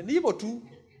ingine, ni hivyo tu.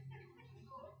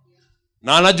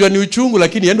 Na anajua ni uchungu,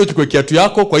 lakini endo chukue kiatu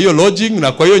yako kwa hiyo lodging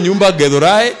na kwa hiyo nyumba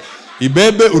Gedhorai,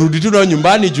 ibebe urudi tu na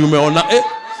nyumbani juu umeona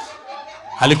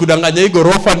alikudanganya hii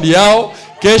gorofa ndi yao,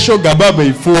 kesho gaba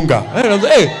ameifunga.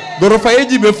 Gorofa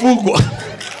yeji imefungwa.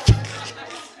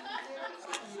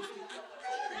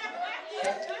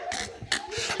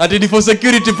 Ati for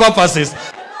security purposes.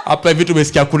 Hapa vitu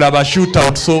umesikia kuna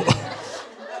shootout, so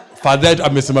father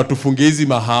amesema tufunge hizi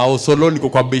mahao, so leo niko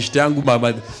kwa best yangu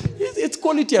mama. It's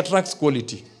quality attracts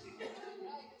quality.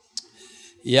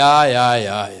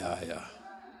 Yeah.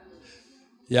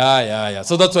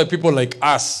 So that's why people like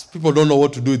us, people don't know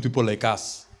what to do with people like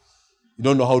us. You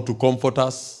don't know how to comfort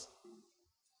us.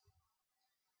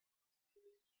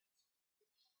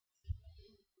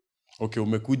 Okay,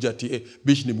 umekuja ati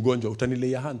bish ni mgonjwa,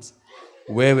 utanilea hands.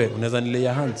 Wewe unaweza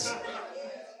nilea hands.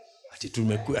 Ati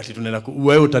tunaenda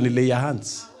wewe utanilea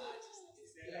hands.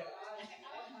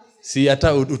 Si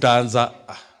hata utaanza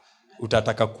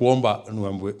utataka kuomba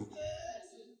nuambwe.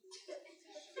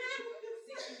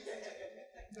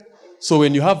 So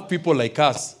when you have people like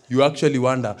us, you actually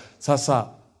wonder, sasa,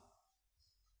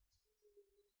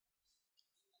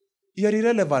 you're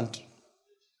irrelevant.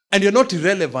 And you're not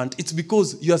irrelevant, it's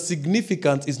because your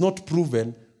significance is not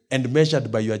proven and measured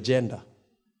by your gender.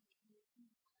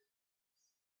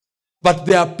 But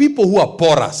there are people who are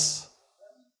porous.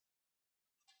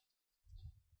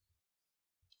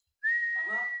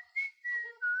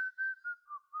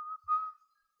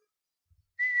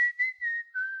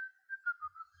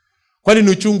 Kwani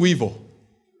ni uchungu hivyo?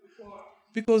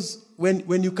 Because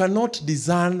when you cannot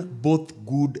discern both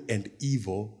good and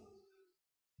evil,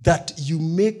 that you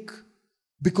make,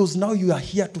 because now you are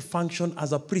here to function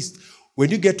as a priest.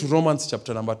 When you get to Romans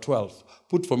chapter number 12,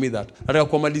 put for me that. Nataka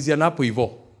kumalizia napo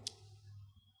hivyo.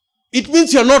 It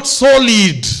means you're not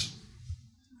solid.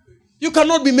 You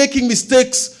cannot be making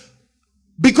mistakes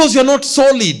because you're not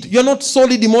solid. You're not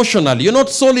solid emotionally. You're not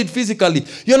solid physically.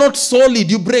 You're not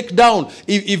solid. You break down.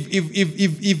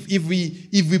 If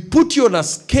we put you on a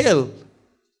scale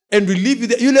and we leave you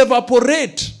there, you'll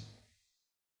evaporate.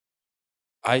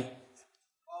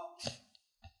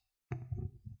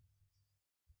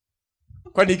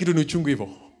 Kwani kitu ni uchungu hivyo?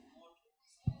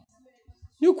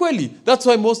 Ni ukweli. That's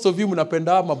why most of you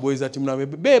mnapenda maboys ati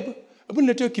mnamebe. Babe, hebu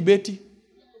niletee kibeti.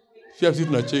 Sio sisi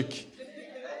tunacheki.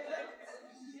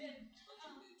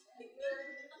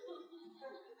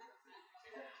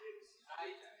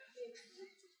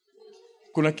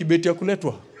 Kuna kibeti ya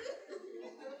kuletwa.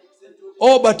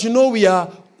 Oh, but you know we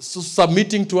are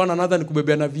submitting to one another, ni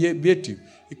kubebeana vieti.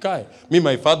 Ikae.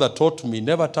 My father taught me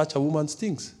never touch a woman's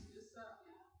things.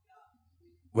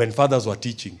 When fathers were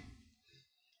teaching,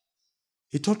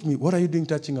 he taught me, what are you doing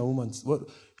touching a woman's? What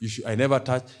I never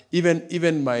touch.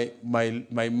 Even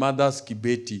my mother's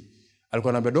kibeti,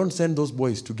 alikuwa anambia, don't send those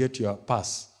boys to get your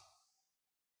pass.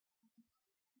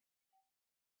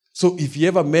 So if he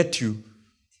ever met you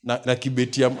na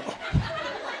kibeti ya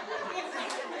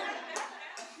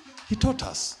he taught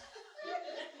us.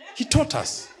 He taught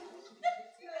us.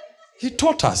 He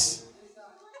taught us.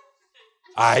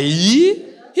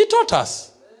 He taught us.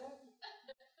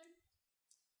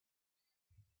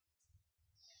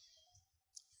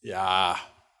 Yeah.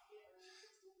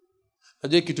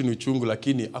 Najua kitu ni uchungu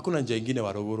lakini hakuna njia nyingine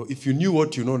Warogoro. If you knew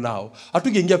what you know now,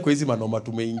 hatungeingia kwa hizi manoma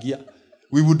tumeingia.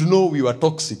 We would know we were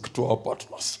toxic to our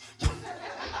partners.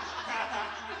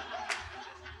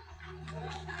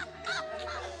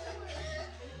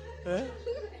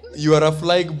 You are a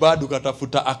flying bird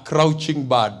ukatafuta a crouching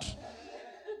bird.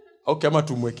 Okay, ama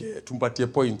tumpatie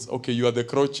points. Okay, you are the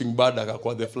crouching bird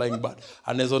akakuwa the flying bird.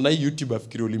 Anaweza na YouTube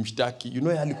afikiri ulimshtaki. You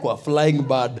know alikuwa flying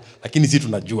bird lakini si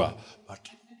tunajua.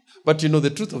 But you know the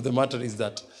truth of the matter is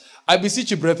that I beseech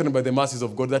you, brethren, by the mercies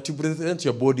of God, that you present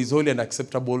your bodies holy and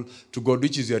acceptable to God,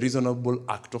 which is your reasonable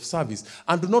act of service.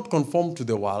 And do not conform to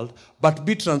the world, but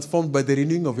be transformed by the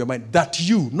renewing of your mind. That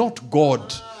you, not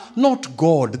God, not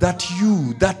God, that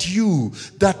you,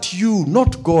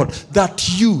 not God,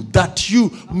 that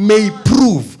you may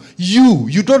prove.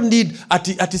 You don't need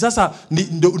ati sasa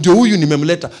ndio huyu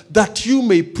nimemleta, that you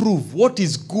may prove what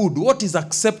is good, what is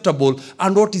acceptable,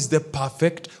 and what is the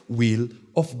perfect will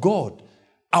of God.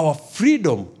 Our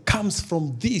freedom comes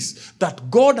from this,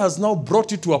 that God has now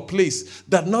brought you to a place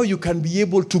that now you can be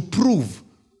able to prove.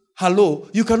 Hello,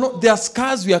 you cannot. There are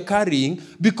scars we are carrying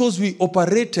because we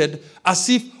operated as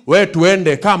if where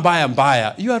tuende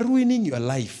mbaya. You are ruining your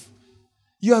life.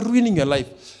 You are ruining your life.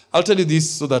 I'll tell you this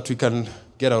so that we can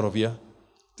get out of here.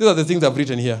 These are the things I've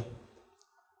written here.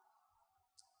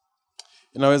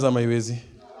 Inaweza maiwezi.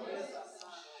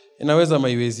 Inaweza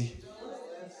maiwezi.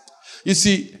 You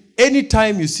see,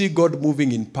 anytime you see God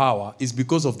moving in power is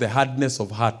because of the hardness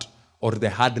of heart or the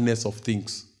hardness of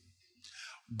things.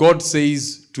 God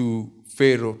says to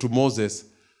Pharaoh, to Moses,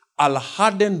 I'll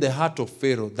harden the heart of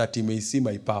Pharaoh that he may see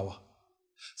my power.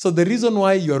 So the reason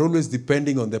why you are always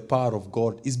depending on the power of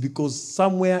God is because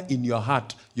somewhere in your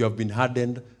heart you have been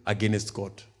hardened against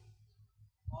God.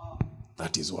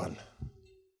 That is one.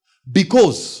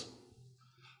 Because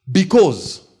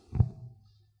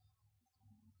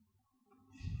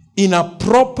in a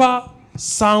proper,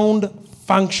 sound,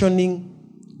 functioning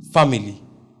family,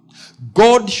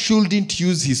 God shouldn't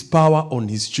use his power on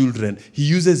his children. He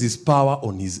uses his power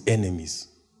on his enemies.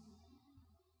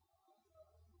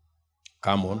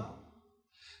 Come on.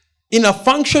 In a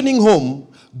functioning home,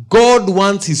 God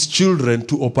wants his children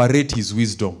to operate his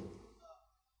wisdom.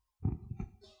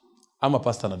 Ama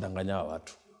pastor nadanganya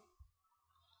watu.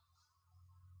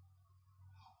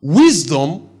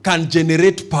 Wisdom can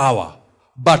generate power,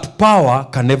 but power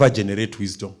can never generate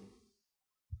wisdom.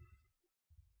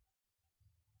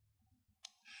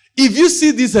 If you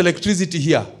see this electricity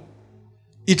here,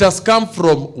 it has come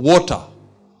from water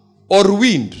or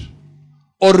wind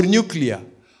or nuclear.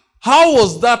 How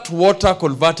was that water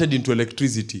converted into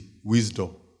electricity?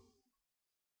 Wisdom.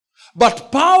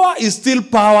 But power is still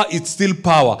power, it's still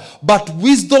power. But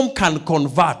wisdom can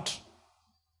convert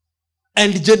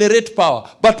and generate power.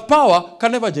 But power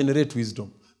can never generate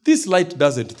wisdom. This light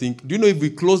doesn't think. Do you know if we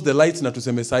close the lights na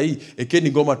tuseme sahi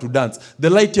ekeni ngoma to dance, the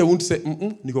light here won't say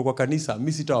niko kwa kanisa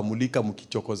mimi sitawamulika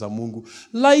mkichokoza Mungu.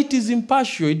 Light is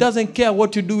impartial. It doesn't care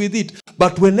what you do with it.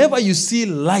 But whenever you see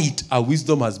light, a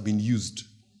wisdom has been used.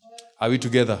 Are we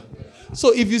together?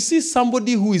 So if you see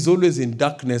somebody who is always in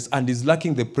darkness and is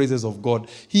lacking the praises of God,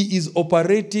 he is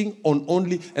operating on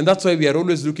only, and that's why we are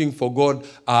always looking for God.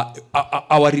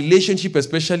 Our relationship,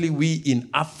 especially we in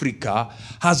Africa,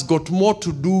 has got more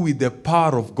to do with the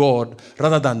power of God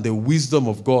rather than the wisdom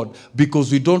of God,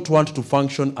 because we don't want to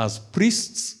function as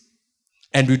priests,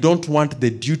 and we don't want the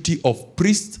duty of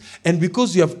priests, and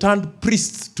because we have turned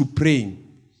priests to praying,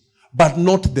 but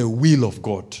not the will of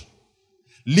God.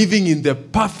 Living in the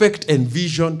perfect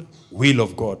envisioned will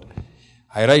of God.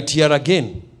 I write here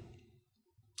again,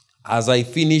 as I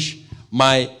finish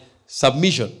my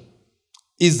submission,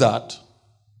 is that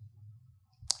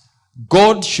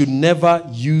God should never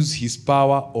use his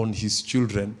power on his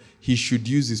children. He should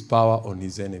use his power on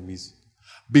his enemies.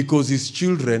 Because his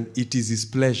children, it is his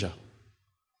pleasure.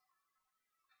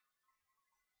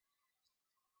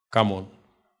 Come on.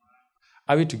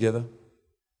 Are we together?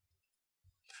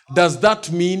 Does that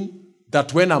mean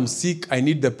that when I'm sick, I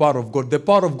need the power of God? The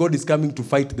power of God is coming to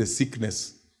fight the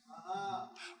sickness.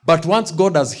 But once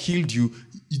God has healed you,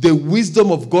 the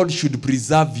wisdom of God should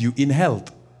preserve you in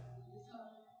health.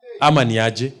 Ama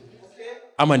niaje?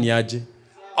 Ama niaje?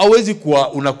 Hawezi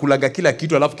kuwa unakulaga kila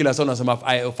kitu alafu kila saa unasema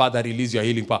Father release your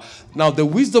healing power. Now the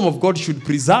wisdom of God should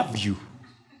preserve you.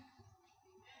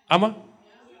 Ama?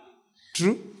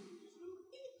 True?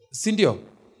 Sindio?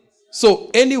 So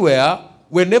anywhere,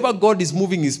 whenever God is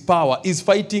moving his power, his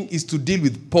fighting is to deal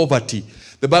with poverty.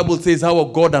 The Bible says how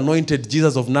God anointed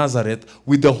Jesus of Nazareth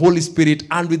with the Holy Spirit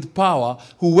and with power,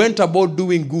 who went about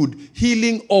doing good,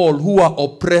 healing all who are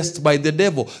oppressed by the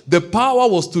devil. The power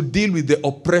was to deal with the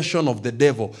oppression of the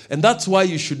devil. And that's why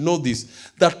you should know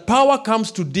this, that power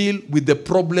comes to deal with the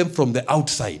problem from the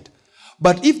outside.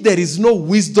 But if there is no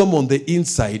wisdom on the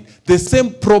inside, the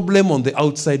same problem on the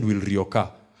outside will reoccur.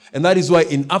 And that is why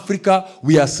in Africa,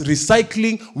 we are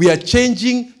recycling, we are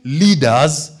changing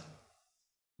leaders,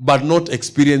 but not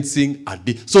experiencing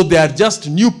so there are just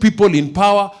new people in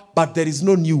power, but there is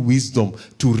no new wisdom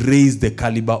to raise the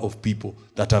caliber of people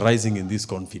that are rising in this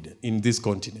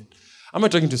continent. Am I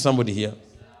talking to somebody here?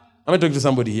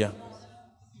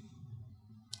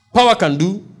 Power can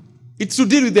do, it's to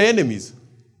deal with the enemies.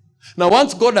 Now,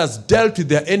 once God has dealt with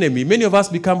their enemy, many of us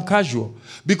become casual,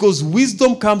 because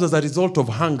wisdom comes as a result of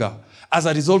hunger, as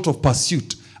a result of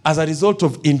pursuit, as a result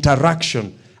of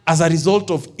interaction, as a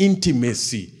result of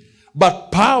intimacy.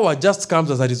 But power just comes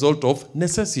as a result of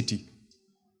necessity.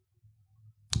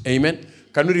 Amen.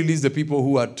 Can we release the people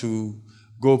who are to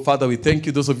go? Father, we thank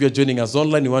you. Those of you who are joining us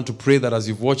online, we want to pray that as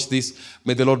you've watched this,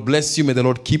 may the Lord bless you, may the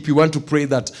Lord keep you. We want to pray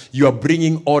that you are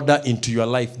bringing order into your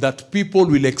life, that people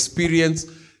will experience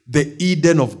the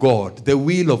Eden of God, the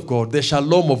will of God, the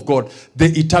shalom of God, the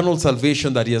eternal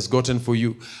salvation that he has gotten for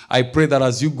you. I pray that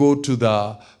as you go to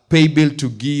the pay bill to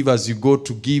give, as you go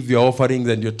to give your offerings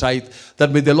and your tithe,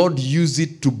 that may the Lord use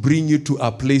it to bring you to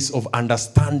a place of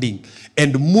understanding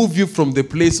and move you from the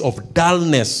place of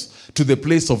dullness to the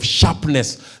place of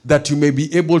sharpness, that you may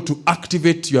be able to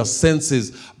activate your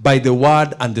senses by the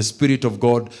word and the Spirit of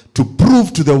God to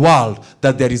prove to the world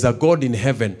that there is a God in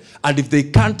heaven. And if they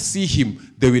can't see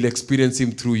him, they will experience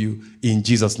him through you in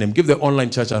Jesus' name. Give the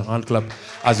online church a hand clap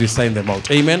as we sign them out.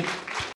 Amen.